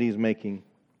argument that he's making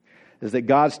is that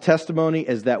God's testimony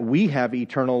is that we have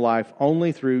eternal life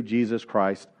only through Jesus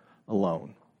Christ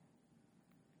alone.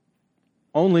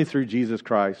 Only through Jesus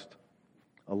Christ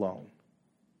alone.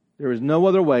 There is no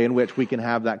other way in which we can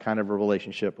have that kind of a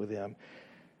relationship with Him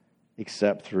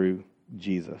except through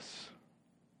Jesus.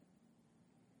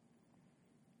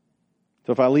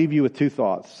 So if I leave you with two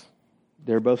thoughts,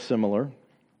 they're both similar.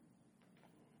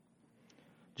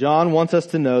 John wants us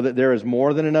to know that there is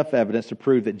more than enough evidence to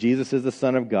prove that Jesus is the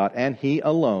Son of God, and He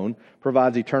alone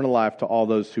provides eternal life to all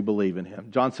those who believe in Him.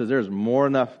 John says there's more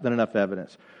than enough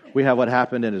evidence. We have what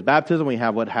happened in His baptism. We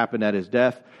have what happened at His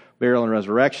death, burial, and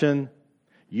resurrection.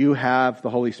 You have the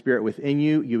Holy Spirit within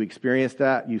you. You experience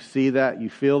that. You see that. You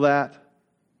feel that.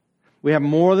 We have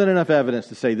more than enough evidence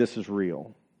to say this is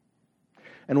real.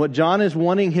 And what John is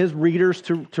wanting his readers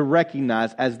to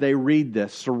recognize as they read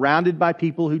this, surrounded by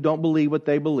people who don't believe what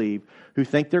they believe, who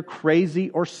think they're crazy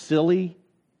or silly,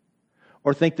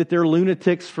 or think that they're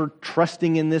lunatics for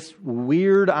trusting in this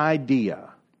weird idea.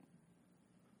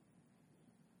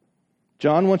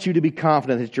 John wants you to be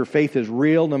confident that your faith is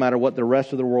real no matter what the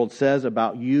rest of the world says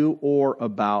about you or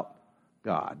about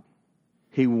God.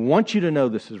 He wants you to know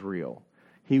this is real.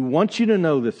 He wants you to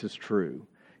know this is true.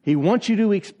 He wants you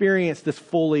to experience this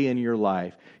fully in your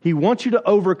life. He wants you to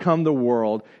overcome the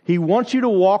world. He wants you to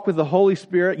walk with the Holy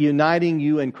Spirit, uniting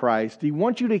you in Christ. He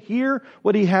wants you to hear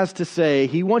what He has to say.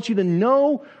 He wants you to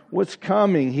know what's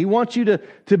coming. He wants you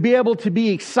to be able to be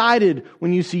excited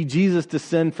when you see Jesus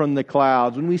descend from the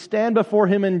clouds. When we stand before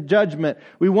Him in judgment,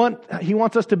 He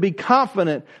wants us to be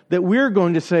confident that we're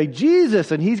going to say,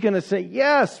 Jesus, and He's going to say,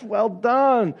 yes, well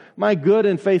done, my good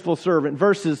and faithful servant.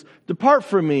 Versus, depart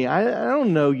from me. I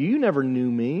don't know you. You never knew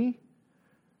me.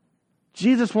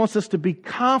 Jesus wants us to be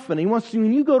confident. He wants you,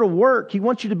 when you go to work, He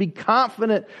wants you to be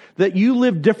confident that you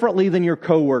live differently than your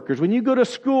coworkers. When you go to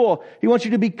school, He wants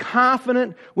you to be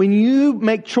confident when you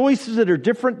make choices that are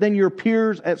different than your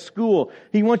peers at school.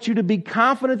 He wants you to be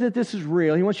confident that this is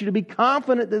real. He wants you to be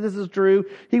confident that this is true.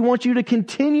 He wants you to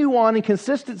continue on in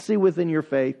consistency within your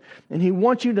faith. And He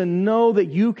wants you to know that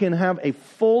you can have a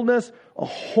fullness, a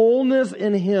wholeness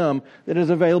in Him that is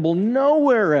available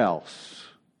nowhere else.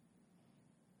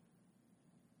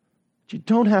 You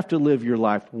don't have to live your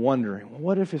life wondering, well,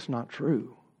 what if it's not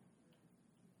true?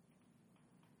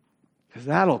 Because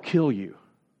that'll kill you.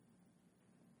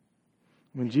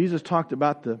 When Jesus talked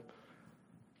about the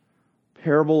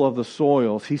parable of the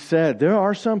soils, He said there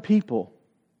are some people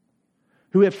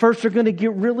who at first are going to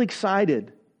get real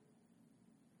excited.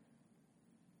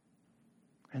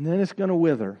 And then it's going to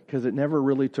wither because it never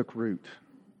really took root.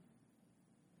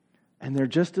 And they're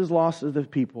just as lost as the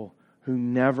people who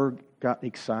never got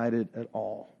excited at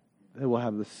all. They will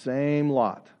have the same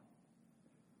lot.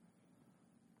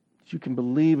 You can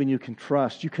believe and you can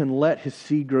trust. You can let His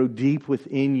seed grow deep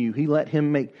within you. He let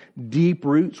Him make deep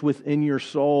roots within your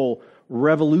soul,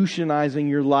 revolutionizing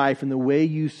your life and the way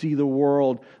you see the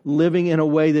world, living in a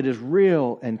way that is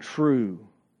real and true.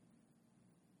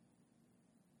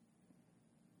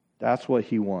 That's what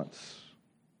He wants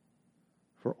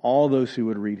for all those who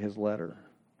would read His letter.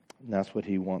 And that's what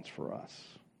He wants for us.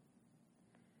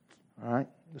 All right,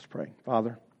 let's pray.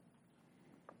 Father,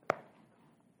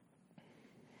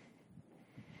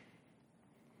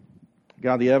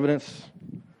 God, the evidence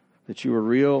that You are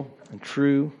real and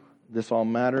true, this all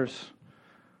matters,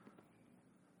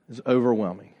 is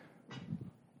overwhelming.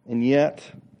 And yet,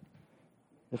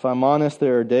 if I'm honest,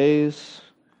 there are days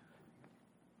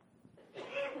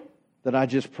that I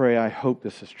just pray, I hope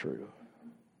this is true.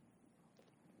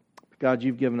 God,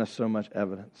 You've given us so much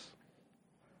evidence.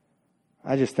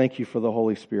 I just thank You for the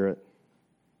Holy Spirit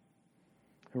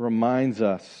who reminds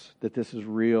us that this is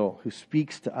real, who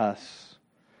speaks to us,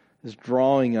 is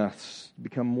drawing us to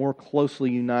become more closely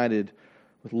united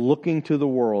with looking to the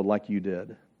world like You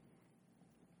did.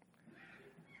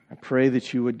 I pray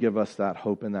that You would give us that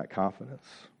hope and that confidence.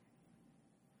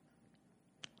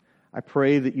 I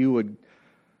pray that You would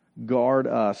guard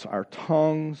us, our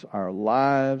tongues, our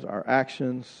lives, our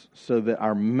actions, so that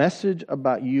our message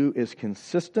about You is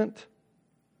consistent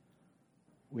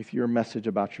with Your message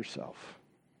about Yourself.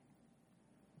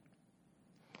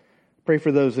 Pray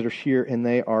for those that are here and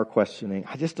they are questioning.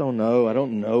 I just don't know. I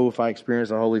don't know if I experience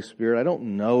the Holy Spirit. I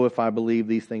don't know if I believe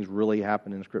these things really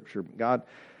happen in Scripture. God,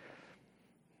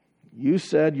 You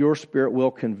said Your Spirit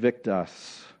will convict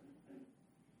us.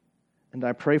 And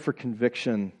I pray for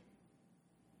conviction,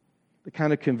 the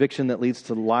kind of conviction that leads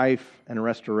to life and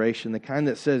restoration, the kind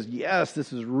that says, yes,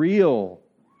 this is real.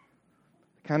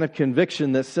 The kind of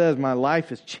conviction that says, my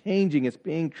life is changing, it's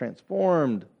being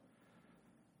transformed.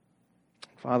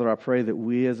 Father, I pray that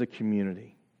we as a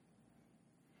community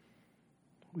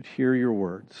would hear your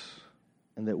words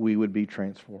and that we would be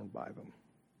transformed by them.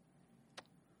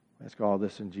 I ask all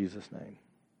this in Jesus' name.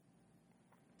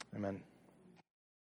 Amen.